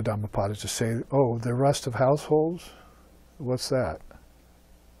on in the Dhammapada to say, oh, the rust of households, what's that?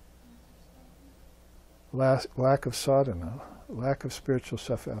 Lack of sadhana, lack of spiritual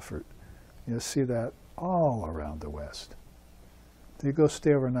self-effort. You see that all around the West. You go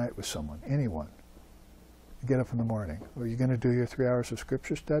stay overnight with someone, anyone. You get up in the morning. Are you going to do your 3 hours of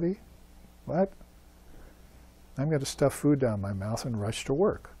scripture study? What? I'm going to stuff food down my mouth and rush to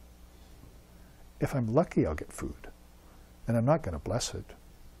work. If I'm lucky, I'll get food. And I'm not going to bless it.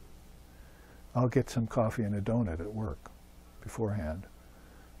 I'll get some coffee and a donut at work beforehand.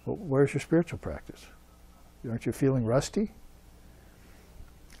 Well, where's your spiritual practice? Aren't you feeling rusty?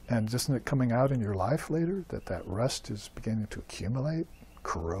 And isn't it coming out in your life later that that rust is beginning to accumulate,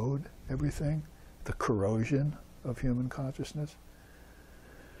 corrode everything? The corrosion of human consciousness.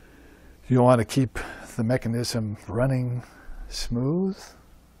 You want to keep the mechanism running smooth.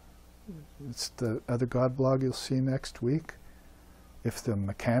 It's the other God blog you'll see next week. If the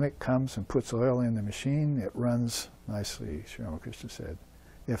mechanic comes and puts oil in the machine, it runs nicely, Sri Ramakrishna said.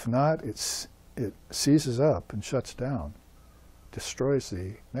 If not, it seizes up and shuts down, destroys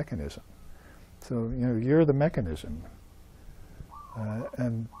the mechanism. So, you're the mechanism.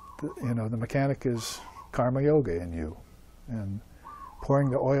 The mechanic is karma yoga in you. And pouring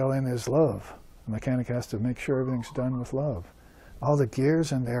the oil in is love. The mechanic has to make sure everything's done with love. All the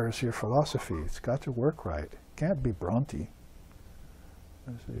gears in there is your philosophy. It's got to work right. It can't be Bronte.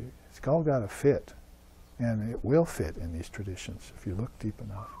 It's all got to fit. And it will fit in these traditions if you look deep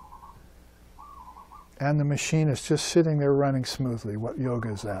enough. And the machine is just sitting there running smoothly. What yoga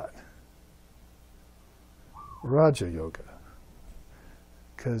is that? Raja Yoga.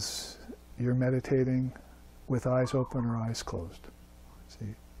 Because you're meditating with eyes open or eyes closed.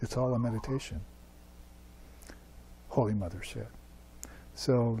 See, it's all a meditation. Holy Mother said.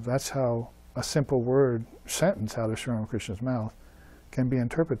 So that's how a simple sentence out of Sri Ramakrishna's mouth can be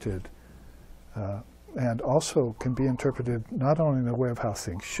interpreted, and also can be interpreted not only in the way of how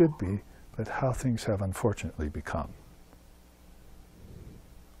things should be, but how things have unfortunately become.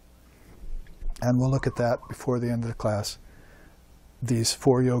 And we'll look at that before the end of the class. These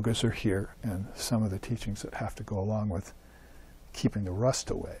 4 yogas are here, and some of the teachings that have to go along with keeping the rust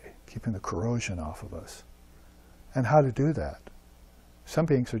away, keeping the corrosion off of us, and how to do that. Some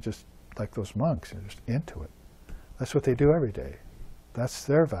beings are just like those monks, they're just into it. That's what they do every day. That's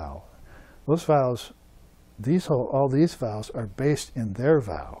their vow. Those vows, all these vows are based in their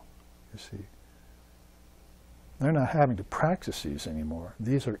vow, you see. They're not having to practice these anymore.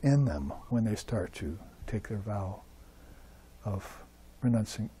 These are in them when they start to take their vow of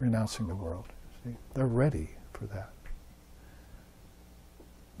renouncing the world. See? They're ready for that.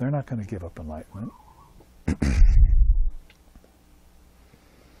 They're not going to give up enlightenment.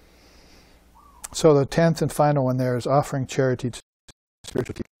 So the 10th and final one there is offering charity to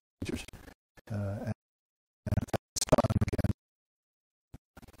spiritual teachers. And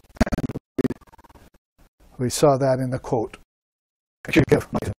we saw that in the quote. You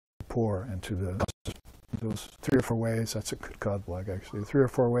give money to the poor and to those 3 or 4 ways. That's a good God blog, actually. 3 or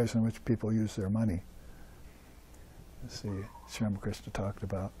 4 ways in which people use their money. Let's see, Sri Ramakrishna talked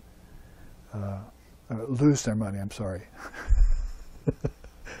about lose their money. I'm sorry.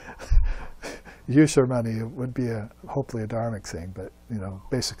 Use their money would be hopefully a dharmic thing, but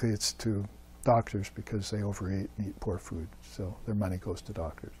basically it's to doctors because they overeat and eat poor food, so their money goes to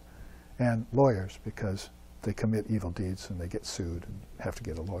doctors, and lawyers because they commit evil deeds and they get sued and have to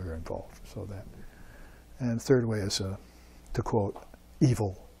get a lawyer involved. So that, and the 3rd way is to quote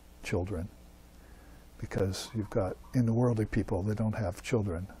evil children, because you've got in the worldly people they don't have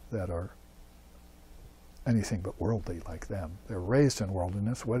children that are anything but worldly like them. They're raised in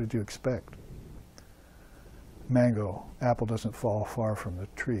worldliness. What did you expect? Apple doesn't fall far from the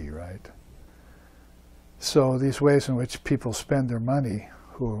tree, right? So these ways in which people spend their money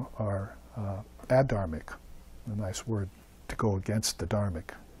who are adharmic, a nice word to go against the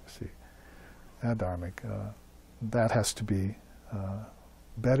dharmic, see, adharmic, that has to be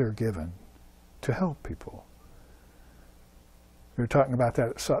better given to help people. We were talking about that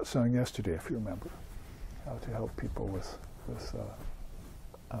at satsang yesterday, if you remember, how to help people with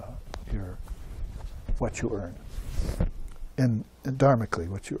what you earn, and dharmically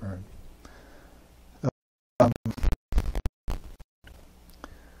what you earn.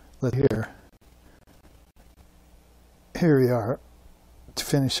 Here we are to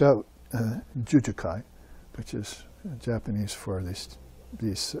finish out Jujukai, which is Japanese for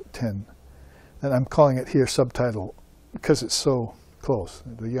these 10, and I'm calling it here subtitle because it's so close.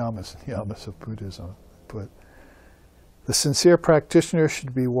 The yamas of Buddhism. But the sincere practitioner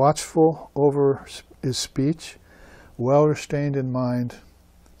should be watchful over his speech, well restrained in mind,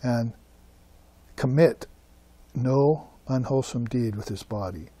 and commit no unwholesome deed with his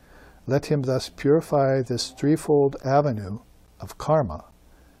body. Let him thus purify this threefold avenue of karma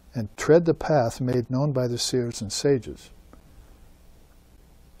and tread the path made known by the seers and sages.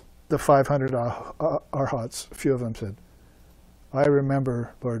 The 500 arhats, a few of them said, I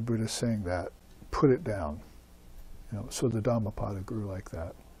remember Lord Buddha saying that, put it down. So the Dhammapada grew like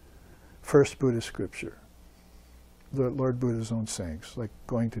that. First Buddhist scripture, the Lord Buddha's own sayings, like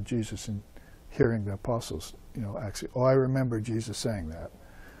going to Jesus in hearing the apostles, actually, oh, I remember Jesus saying that.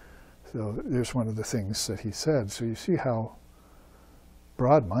 So there's one of the things that he said. So you see how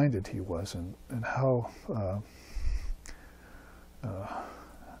broad-minded he was, and how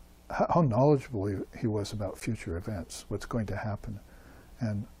knowledgeable he was about future events, what's going to happen,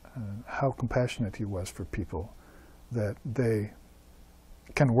 and how compassionate he was for people, that they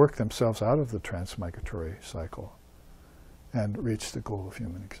can work themselves out of the transmigratory cycle and reach the goal of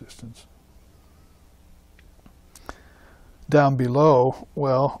human existence. Down below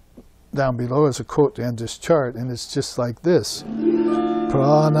is a quote to end this chart, and it's just like this.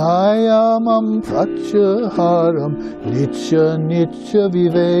 Pranayamam pratyaharam nitya nitya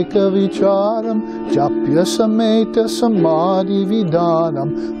viveka vicharam japya sameta samadhi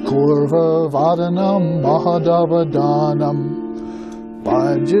vidanam kurva vadanam mahadavadanam.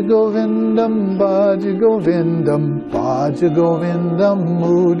 Bhaja Govindam, Bhaja Govindam, Bhaja Govindam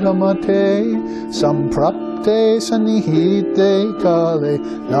Mudhamate Samprapte Sanihite Kale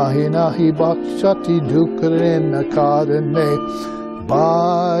Nahi Nahi Bhakshati Dukrena Karane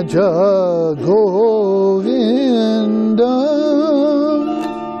Bhaja Govindam.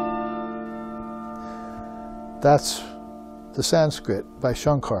 That's the Sanskrit by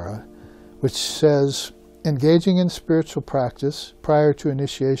Shankara, which says, engaging in spiritual practice prior to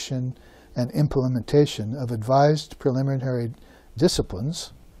initiation and implementation of advised preliminary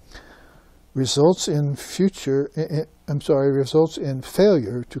disciplines results in failure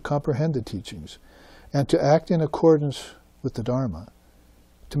to comprehend the teachings and to act in accordance with the Dharma,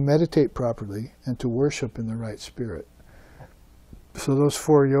 to meditate properly, and to worship in the right spirit. So those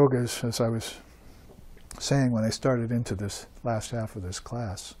 4 yogas, as I was saying when I started into this last half of this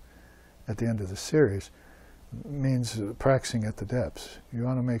class, at the end of the series, means practicing at the depths. You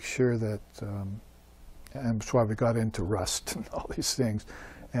want to make sure that, and that's why we got into rust and all these things,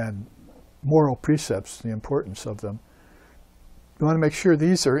 and moral precepts, the importance of them. You want to make sure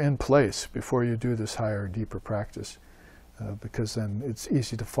these are in place before you do this higher, deeper practice, because then it's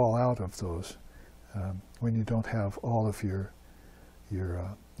easy to fall out of those when you don't have all of your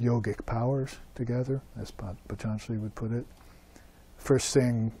yogic powers together, as Patanjali would put it. First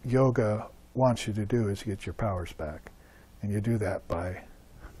thing yoga wants you to do is get your powers back. And you do that by,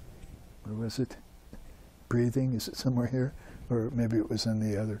 where was it? Breathing, is it somewhere here? Or maybe it was in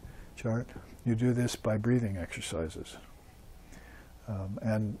the other chart. You do this by breathing exercises.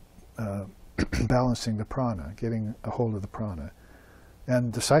 And balancing the prana, getting a hold of the prana.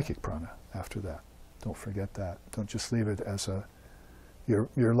 And the psychic prana after that. Don't forget that. Don't just leave it as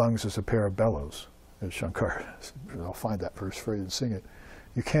your lungs as a pair of bellows, as Shankara. I'll find that verse for you and sing it.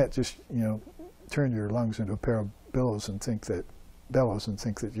 You can't just, turn your lungs into a pair of bellows and think that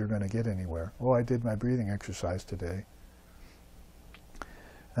you're going to get anywhere. Oh, I did my breathing exercise today,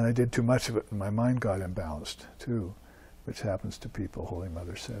 and I did too much of it, and my mind got imbalanced too, which happens to people, Holy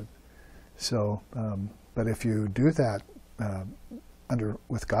Mother said. So, but if you do that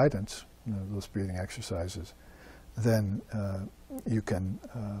with guidance, those breathing exercises, then you can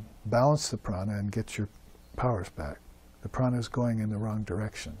balance the prana and get your powers back. The prana is going in the wrong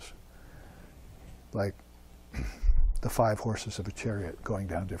directions, like the 5 horses of a chariot going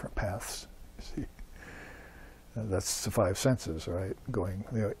down different paths. See, that's the 5 senses, right? Going,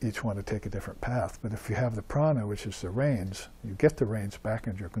 each one to take a different path. But if you have the prana, which is the reins, you get the reins back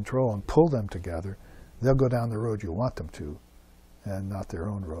into your control and pull them together. They'll go down the road you want them to, and not their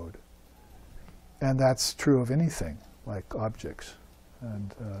own road. And that's true of anything, like objects,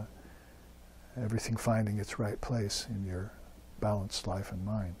 and everything finding its right place in your balanced life and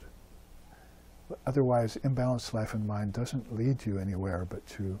mind. But otherwise, imbalanced life and mind doesn't lead you anywhere but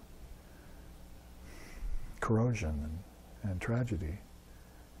to corrosion and tragedy.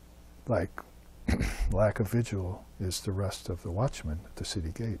 Like lack of vigil is the rest of the watchman at the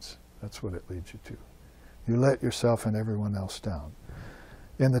city gates. That's what it leads you to. You let yourself and everyone else down.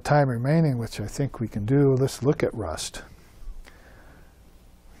 In the time remaining, which I think we can do, let's look at rust.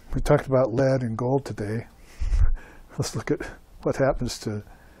 We talked about lead and gold today. Let's look at what happens to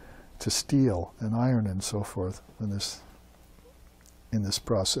steel and iron and so forth in this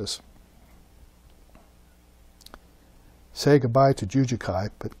process. Say goodbye to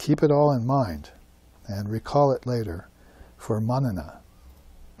Jujukai, but keep it all in mind and recall it later for manana.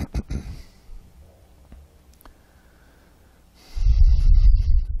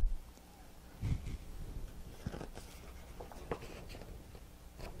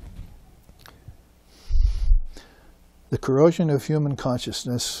 The corrosion of human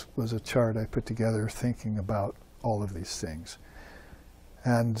consciousness was a chart I put together thinking about all of these things.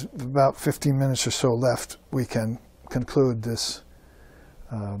 And about 15 minutes or so left, we can conclude this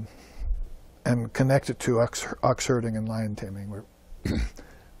and connect it to ox herding and lion taming.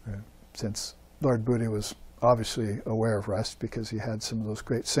 Since Lord Buddha was obviously aware of rest because he had some of those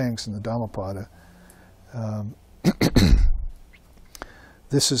great sayings in the Dhammapada,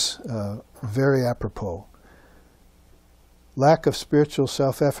 this is very apropos. Lack of spiritual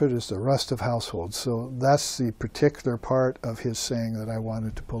self-effort is the rust of households. So that's the particular part of his saying that I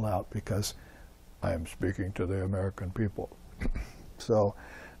wanted to pull out because I am speaking to the American people. So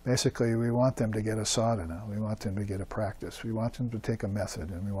basically we want them to get a sadhana, we want them to get a practice, we want them to take a method,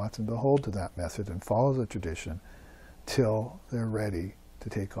 and we want them to hold to that method and follow the tradition till they're ready to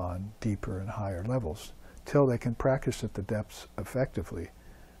take on deeper and higher levels, till they can practice at the depths effectively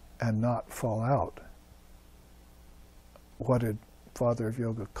and not fall out. What did Father of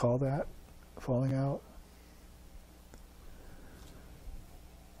Yoga call that? Falling out?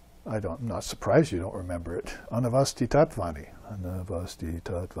 I'm not surprised you don't remember it. Anavasti Tattvani. Anavasti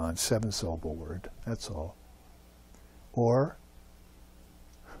Tattvani, 7-syllable word, that's all. Or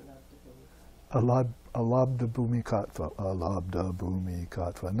Alabda Bhumi Kattva. Alabda Bhumi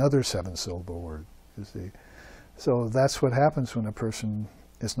Kattva, another 7-syllable word. You see. So that's what happens when a person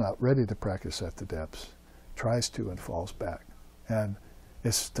is not ready to practice at the depths, tries to and falls back. And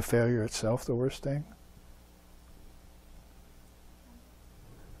is the failure itself the worst thing?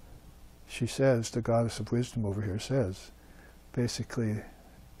 She says, the goddess of wisdom over here says, basically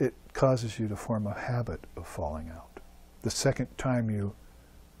it causes you to form a habit of falling out. The second time you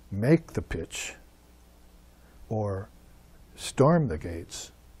make the pitch or storm the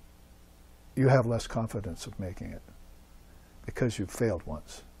gates, you have less confidence of making it because you've failed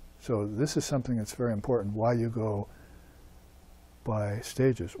once. So this is something that's very important, why you go by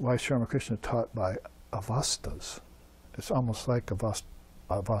stages, why Sri Ramakrishna taught by avastas. It's almost like avasta,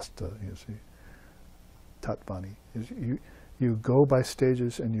 you see, tattvani. You go by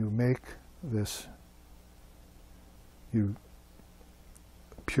stages and you make this, you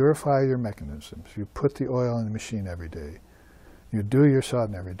purify your mechanisms, you put the oil in the machine every day, you do your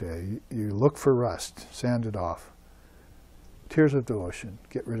sadhana every day, you look for rust, sand it off. Tears of devotion,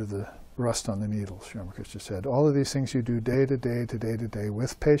 get rid of the rust on the needles, Sri Ramakrishna said. All of these things you do day to day to day to day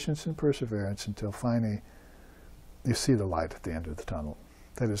with patience and perseverance until finally you see the light at the end of the tunnel.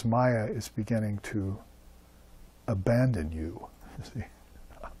 That is, Maya is beginning to abandon you. See,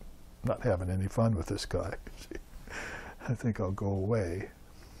 I'm not having any fun with this guy. See, I think I'll go away.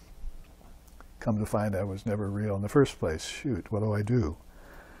 Come to find I was never real in the first place. Shoot, what do I do?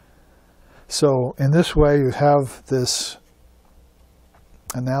 So in this way you have this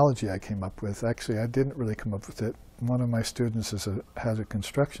analogy I came up with. Actually, I didn't really come up with it. One of my students has a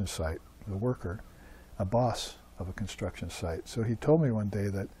construction site, a worker, a boss of a construction site. So he told me one day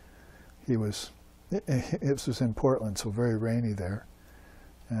that he was, it was in Portland, so very rainy there,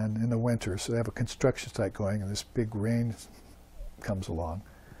 and in the winter, so they have a construction site going and this big rain comes along.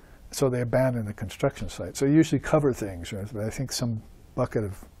 So they abandon the construction site. So you usually cover things, right? But I think some bucket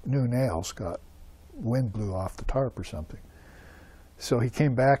of new nails wind blew off the tarp or something. So he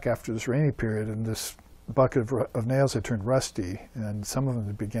came back after this rainy period and this bucket of nails had turned rusty, and some of them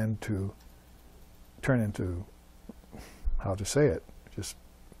had begun to turn into, how to say it, just,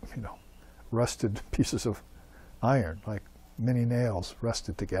 rusted pieces of iron, like many nails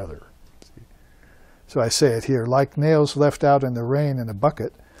rusted together. See? So I say it here, like nails left out in the rain in a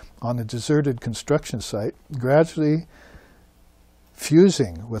bucket on a deserted construction site, gradually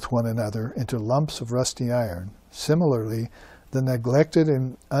fusing with one another into lumps of rusty iron. Similarly, the neglected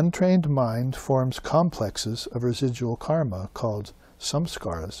and untrained mind forms complexes of residual karma called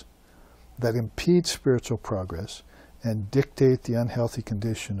samskaras that impede spiritual progress and dictate the unhealthy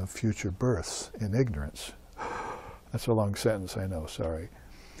condition of future births in ignorance. That's a long sentence, I know, sorry.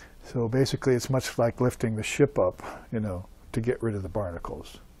 So basically it's much like lifting the ship up, to get rid of the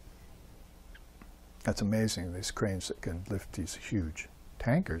barnacles. That's amazing, these cranes that can lift these huge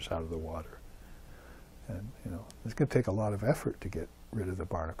tankers out of the water. And, it's going to take a lot of effort to get rid of the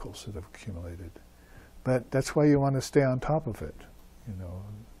barnacles that have accumulated. But that's why you want to stay on top of it,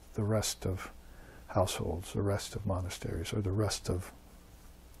 the rest of households, the rest of monasteries, or the rest of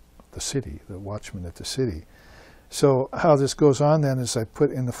the city, the watchman at the city. So how this goes on then is I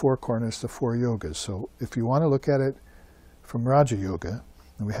put in the 4 corners the 4 yogas. So if you want to look at it from Raja Yoga,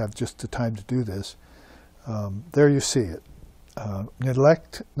 and we have just the time to do this, there you see it.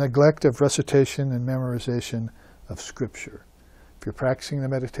 Neglect of recitation and memorization of scripture. If you're practicing the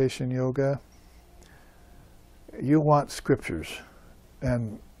meditation yoga, you want scriptures,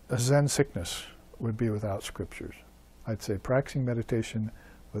 and a Zen sickness would be without scriptures. I'd say practicing meditation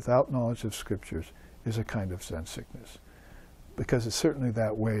without knowledge of scriptures is a kind of Zen sickness. because it's certainly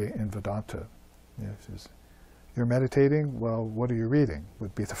that way in Vedanta. Yes, you're meditating, well, what are you reading?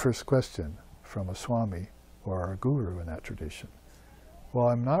 Would be the first question from a Swami or a guru in that tradition. Well,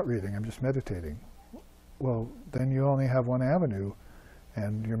 I'm not reading, I'm just meditating. Well, then you only have one avenue,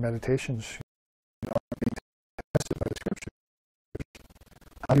 and your meditations are being tested by the scripture.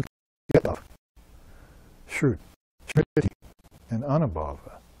 How do you get love? Shruti, and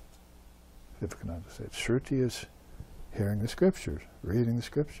Anubhava. Vivekananda said, Shruti is hearing the scriptures, reading the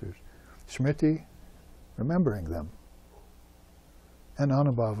scriptures. Smriti, remembering them. And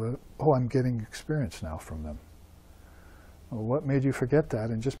Anubhava, oh, I'm getting experience now from them. Well, what made you forget that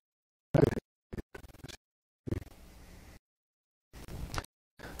and just meditate?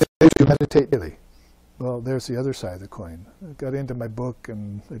 You meditate daily. Well, there's the other side of the coin. I got into my book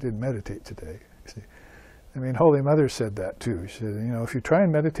and I didn't meditate today. See? I mean, Holy Mother said that too. She said, you know, if you try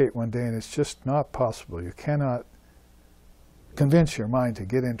and meditate one day and it's just not possible, you cannot convince your mind to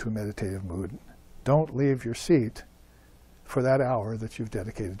get into a meditative mood, don't leave your seat for that hour that you've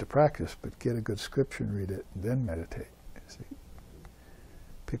dedicated to practice, but get a good scripture and read it, and then meditate. See?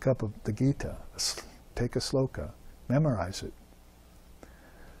 Pick up the Gita, take a sloka, memorize it.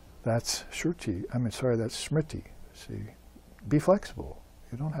 That's Shruti. That's Smriti. See, be flexible.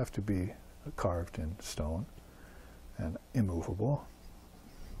 You don't have to be carved in stone and immovable.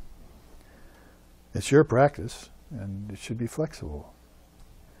 It's your practice, and it should be flexible.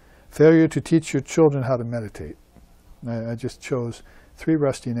 Failure to teach your children how to meditate. I just chose 3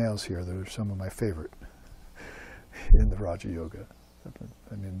 rusty nails here that are some of my favorite in the Raja Yoga.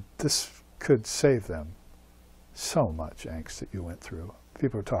 I mean, this could save them so much angst that you went through.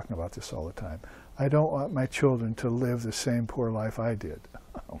 People are talking about this all the time. I don't want my children to live the same poor life I did.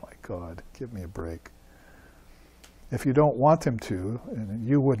 Oh my God, give me a break. If you don't want them to, and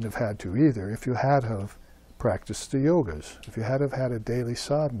you wouldn't have had to either, if you had have practiced the yogas, if you had have had a daily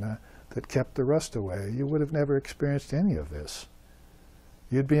sadhana that kept the rust away, you would have never experienced any of this.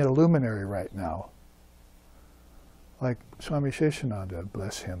 You'd be a luminary right now. Like Swami Sheshananda,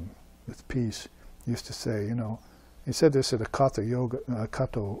 bless him with peace, used to say, you know, he said this at a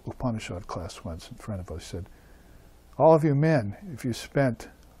Katha Upanishad class once in front of us. He said, all of you men, if you spent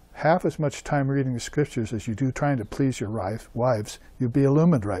half as much time reading the scriptures as you do trying to please your wives, you'd be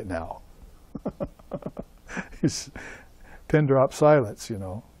illumined right now. It's pin drop silence, you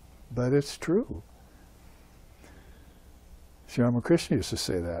know, but it's true. Sri Ramakrishna used to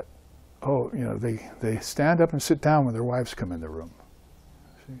say that. Oh, you know, they stand up and sit down when their wives come in the room.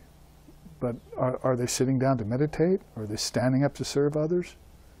 See? But are they sitting down to meditate? Or are they standing up to serve others?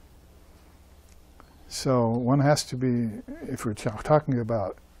 So one has to be, if we're talking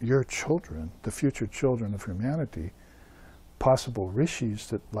about your children, the future children of humanity, possible rishis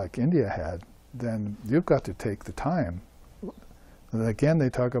that like India had, then you've got to take the time. And again, they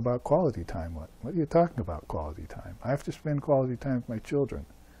talk about quality time. What are you talking about, quality time? I have to spend quality time with my children.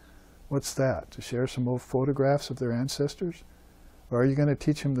 What's that? To share some old photographs of their ancestors? Or are you going to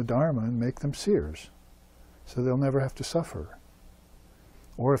teach them the Dharma and make them seers, so they'll never have to suffer?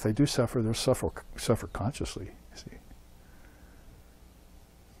 Or if they do suffer, they'll suffer consciously, see.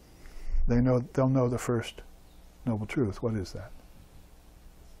 They'll know the first noble truth. What is that?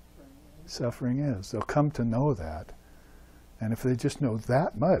 Suffering is. They'll come to know that. And if they just know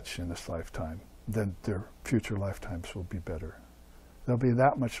that much in this lifetime, then their future lifetimes will be better. There'll be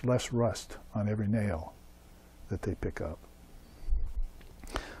that much less rust on every nail that they pick up.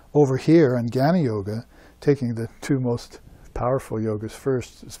 Over here in Jnana Yoga, taking the 2 most powerful yogas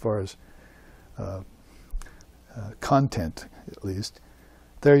first, as far as content at least,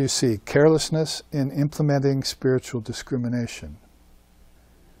 there you see carelessness in implementing spiritual discrimination.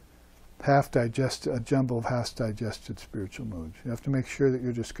 A jumble of half-digested spiritual moods. You have to make sure that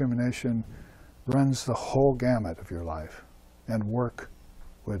your discrimination runs the whole gamut of your life, and work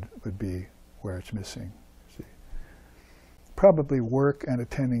would be where it's missing. See? Probably work and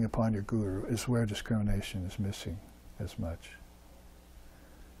attending upon your guru is where discrimination is missing as much.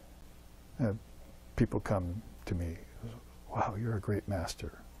 People come to me, wow, you're a great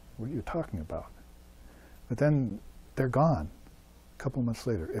master. What are you talking about? But then they're gone a couple months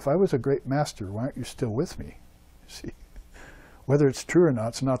later. If I was a great master, why aren't you still with me? See, whether it's true or not,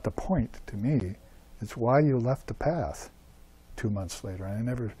 it's not the point to me. It's why you left the path 2 months later. I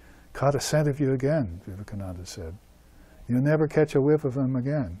never caught a scent of you again, Vivekananda said. You'll never catch a whiff of them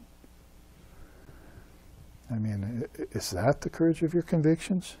again. I mean, is that the courage of your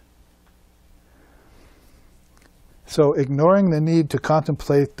convictions? So, ignoring the need to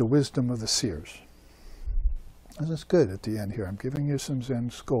contemplate the wisdom of the seers. This is good at the end here. I'm giving you some Zen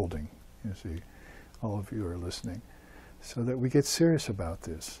scolding, you see. All of you are listening. so that we get serious about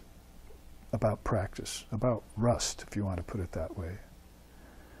this, about practice, about rust, if you want to put it that way.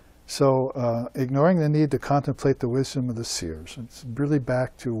 So ignoring the need to contemplate the wisdom of the seers. It's really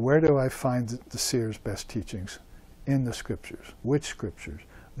back to where do I find the seers' best teachings? In the scriptures. Which scriptures?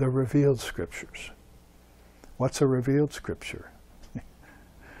 The revealed scriptures. What's a revealed scripture?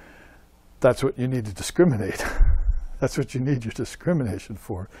 That's what you need to discriminate. That's what you need your discrimination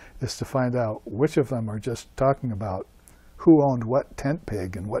for, is to find out which of them are just talking about who owned what tent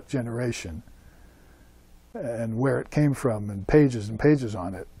peg in what generation and where it came from and pages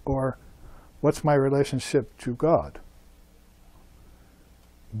on it, or what's my relationship to God,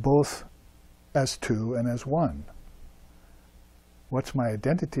 both as two and as one. What's my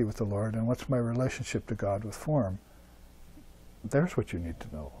identity with the Lord and what's my relationship to God with form? There's what you need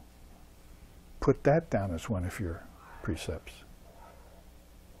to know. Put that down as one of your precepts.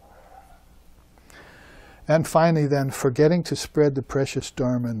 And finally then, forgetting to spread the precious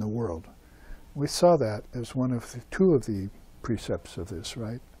Dharma in the world. We saw that as one of two of the precepts of this,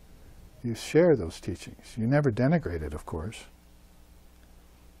 right? You share those teachings. You never denigrate it, of course.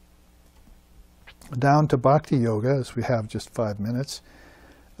 Down to Bhakti Yoga, as we have just 5 minutes,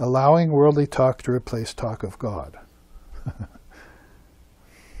 allowing worldly talk to replace talk of God.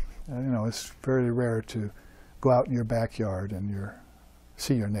 It's very rare to go out in your backyard and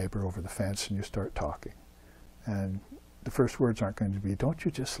see your neighbor over the fence and you start talking. And the first words aren't going to be, don't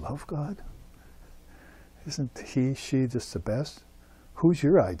you just love God? Isn't he, she just the best? Who's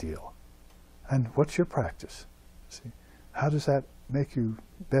your ideal? And what's your practice? See, how does that make you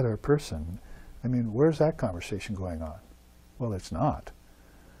a better person? I mean, where's that conversation going on? Well, it's not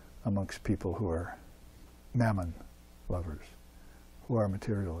amongst people who are mammon lovers, who are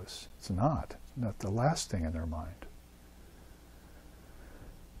materialists. It's not the last thing in their mind.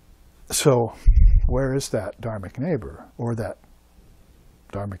 So, where is that dharmic neighbor, or that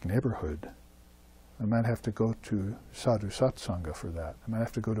dharmic neighborhood? I might have to go to sadhu satsanga for that. I might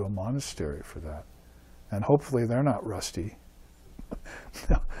have to go to a monastery for that. And hopefully they're not rusty.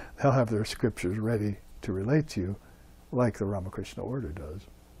 They'll have their scriptures ready to relate to you, like the Ramakrishna order does.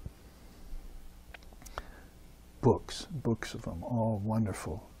 Books of them, all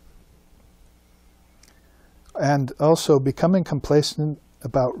wonderful. And also becoming complacent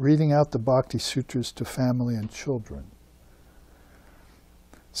about reading out the Bhakti Sutras to family and children.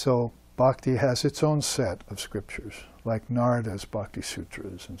 So Bhakti has its own set of scriptures, like Narada's Bhakti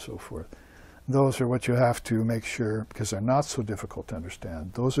Sutras and so forth. Those are what you have to make sure, because they're not so difficult to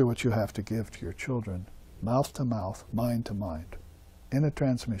understand, those are what you have to give to your children, mouth to mouth, mind to mind, in a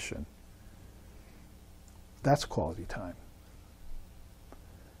transmission. That's quality time.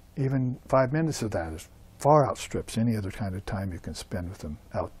 Even 5 minutes of that far outstrips any other kind of time you can spend with them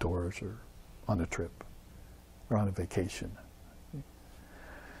outdoors or on a trip or on a vacation.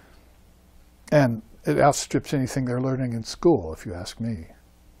 And it outstrips anything they're learning in school, if you ask me.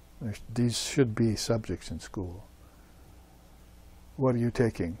 These should be subjects in school. What are you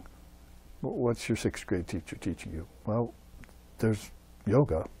taking? What's your 6th grade teacher teaching you? Well, there's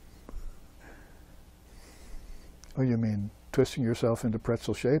yoga. Oh, you mean twisting yourself into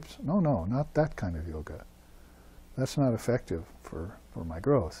pretzel shapes? No, not that kind of yoga. That's not effective for my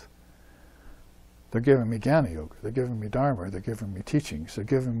growth. They're giving me Jnana Yoga, they're giving me Dharma, they're giving me teachings, they're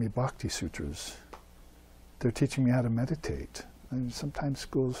giving me Bhakti Sutras. They're teaching me how to meditate. And sometimes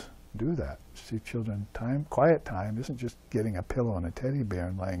schools do that. See children, quiet time isn't just getting a pillow and a teddy bear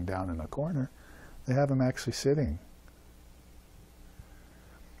and laying down in a corner. They have them actually sitting.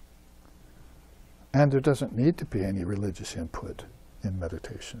 And there doesn't need to be any religious input in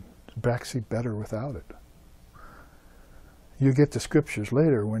meditation. It's actually better without it. You get the scriptures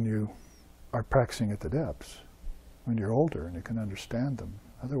later when you are practicing at the depths, when you're older and you can understand them.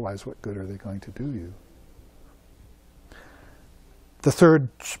 Otherwise, what good are they going to do you? The third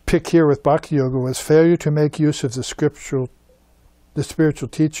pick here with Bhakti Yoga was failure to make use of the spiritual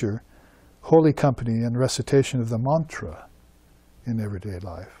teacher, holy company, and recitation of the mantra in everyday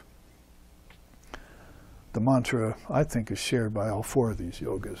life. The mantra, I think, is shared by all 4 of these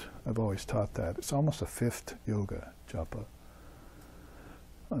yogas. I've always taught that. It's almost a 5th yoga, japa,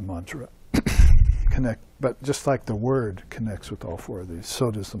 a mantra. But just like the word connects with all 4 of these,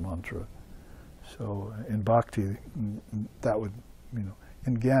 so does the mantra. So in Bhakti, that would,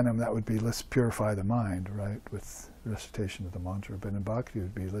 in Jnanam, that would be let's purify the mind, right, with recitation of the mantra. But in Bhakti, it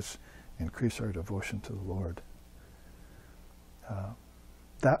would be let's increase our devotion to the Lord.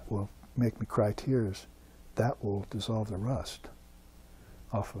 That will make me cry tears. That will dissolve the rust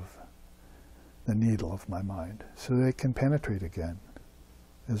off of the needle of my mind, so that it can penetrate again.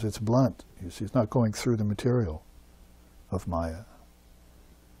 As it's blunt, you see, it's not going through the material. of Maya.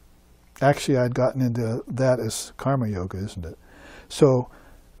 Actually, I'd gotten into that as karma yoga, isn't it? So,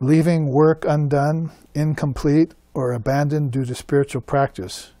 leaving work undone, incomplete, or abandoned due to spiritual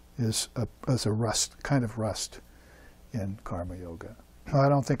practice is a rust, kind of rust in karma yoga. I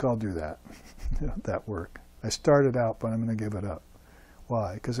don't think I'll do that, that work. I started out, but I'm going to give it up.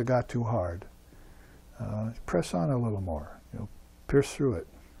 Why? Because it got too hard. Press on a little more. Pierce through it.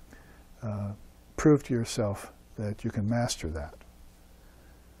 Prove to yourself that you can master that.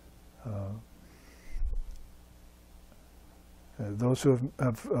 Those who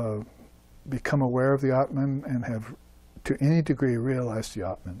have become aware of the Atman and have to any degree realized the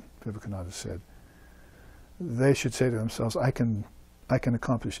Atman, Vivekananda said, they should say to themselves, I can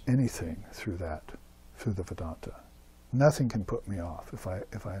accomplish anything through that, through the Vedanta. Nothing can put me off if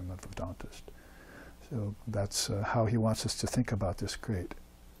I am a Vedantist. So that's how he wants us to think about this great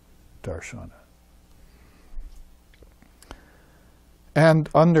darshana. And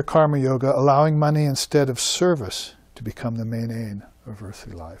under karma yoga, allowing money instead of service to become the main aim of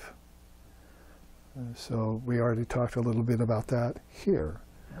earthly life. So we already talked a little bit about that here,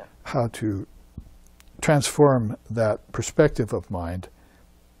 how to transform that perspective of mind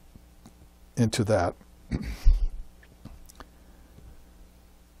into that.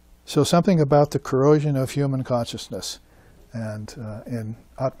 So something about the corrosion of human consciousness and in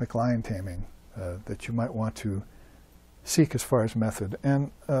Atmic lion taming that you might want to seek as far as method.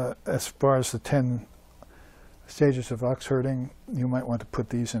 And as far as the 10 stages of ox herding, you might want to put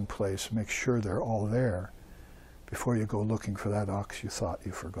these in place, make sure they're all there before you go looking for that ox you thought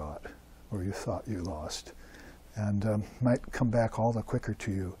you forgot or you thought you lost. And might come back all the quicker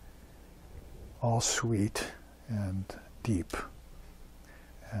to you, all sweet and deep.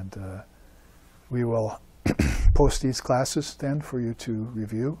 And we will post these classes then for you to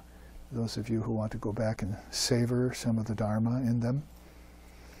review, those of you who want to go back and savor some of the Dharma in them.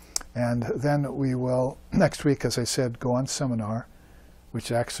 And then we will, next week, as I said, go on seminar,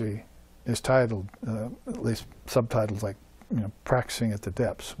 which actually is titled, at least subtitled like, Practicing at the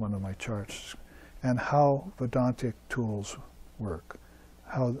Depths, one of my charts, and how Vedantic tools work,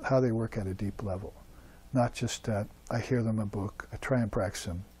 how they work at a deep level. Not just that I hear them in a book, I try and practice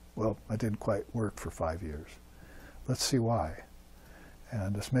them. Well, I didn't quite work for 5 years. Let's see why.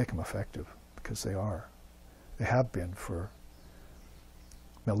 And let's make them effective, because they are. They have been for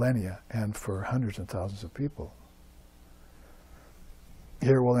millennia and for hundreds and thousands of people.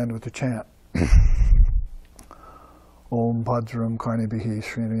 Here we'll end with the chant. Om Bhadram Karnibhihi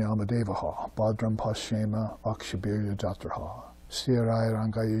Sriniyama Devaha Bhadram Pashyema Akshabirya Jatraha Sirai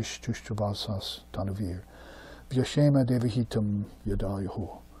Rangayish Tushtubasas Tanavir Vyashema Devahitam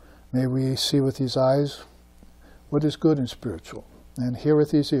Yadayahu. May we see with these eyes what is good and spiritual, and hear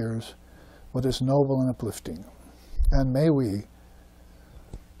with these ears what is noble and uplifting. And may we,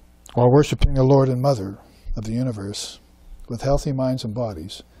 while worshipping the Lord and Mother of the universe, with healthy minds and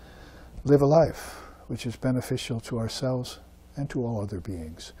bodies, live a life which is beneficial to ourselves and to all other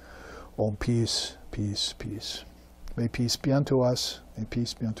beings. Om peace, peace, peace. May peace be unto us, may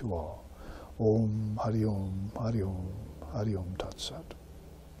peace be unto all. Om Hari Om, Hari Om, Hari Om Tat Sat.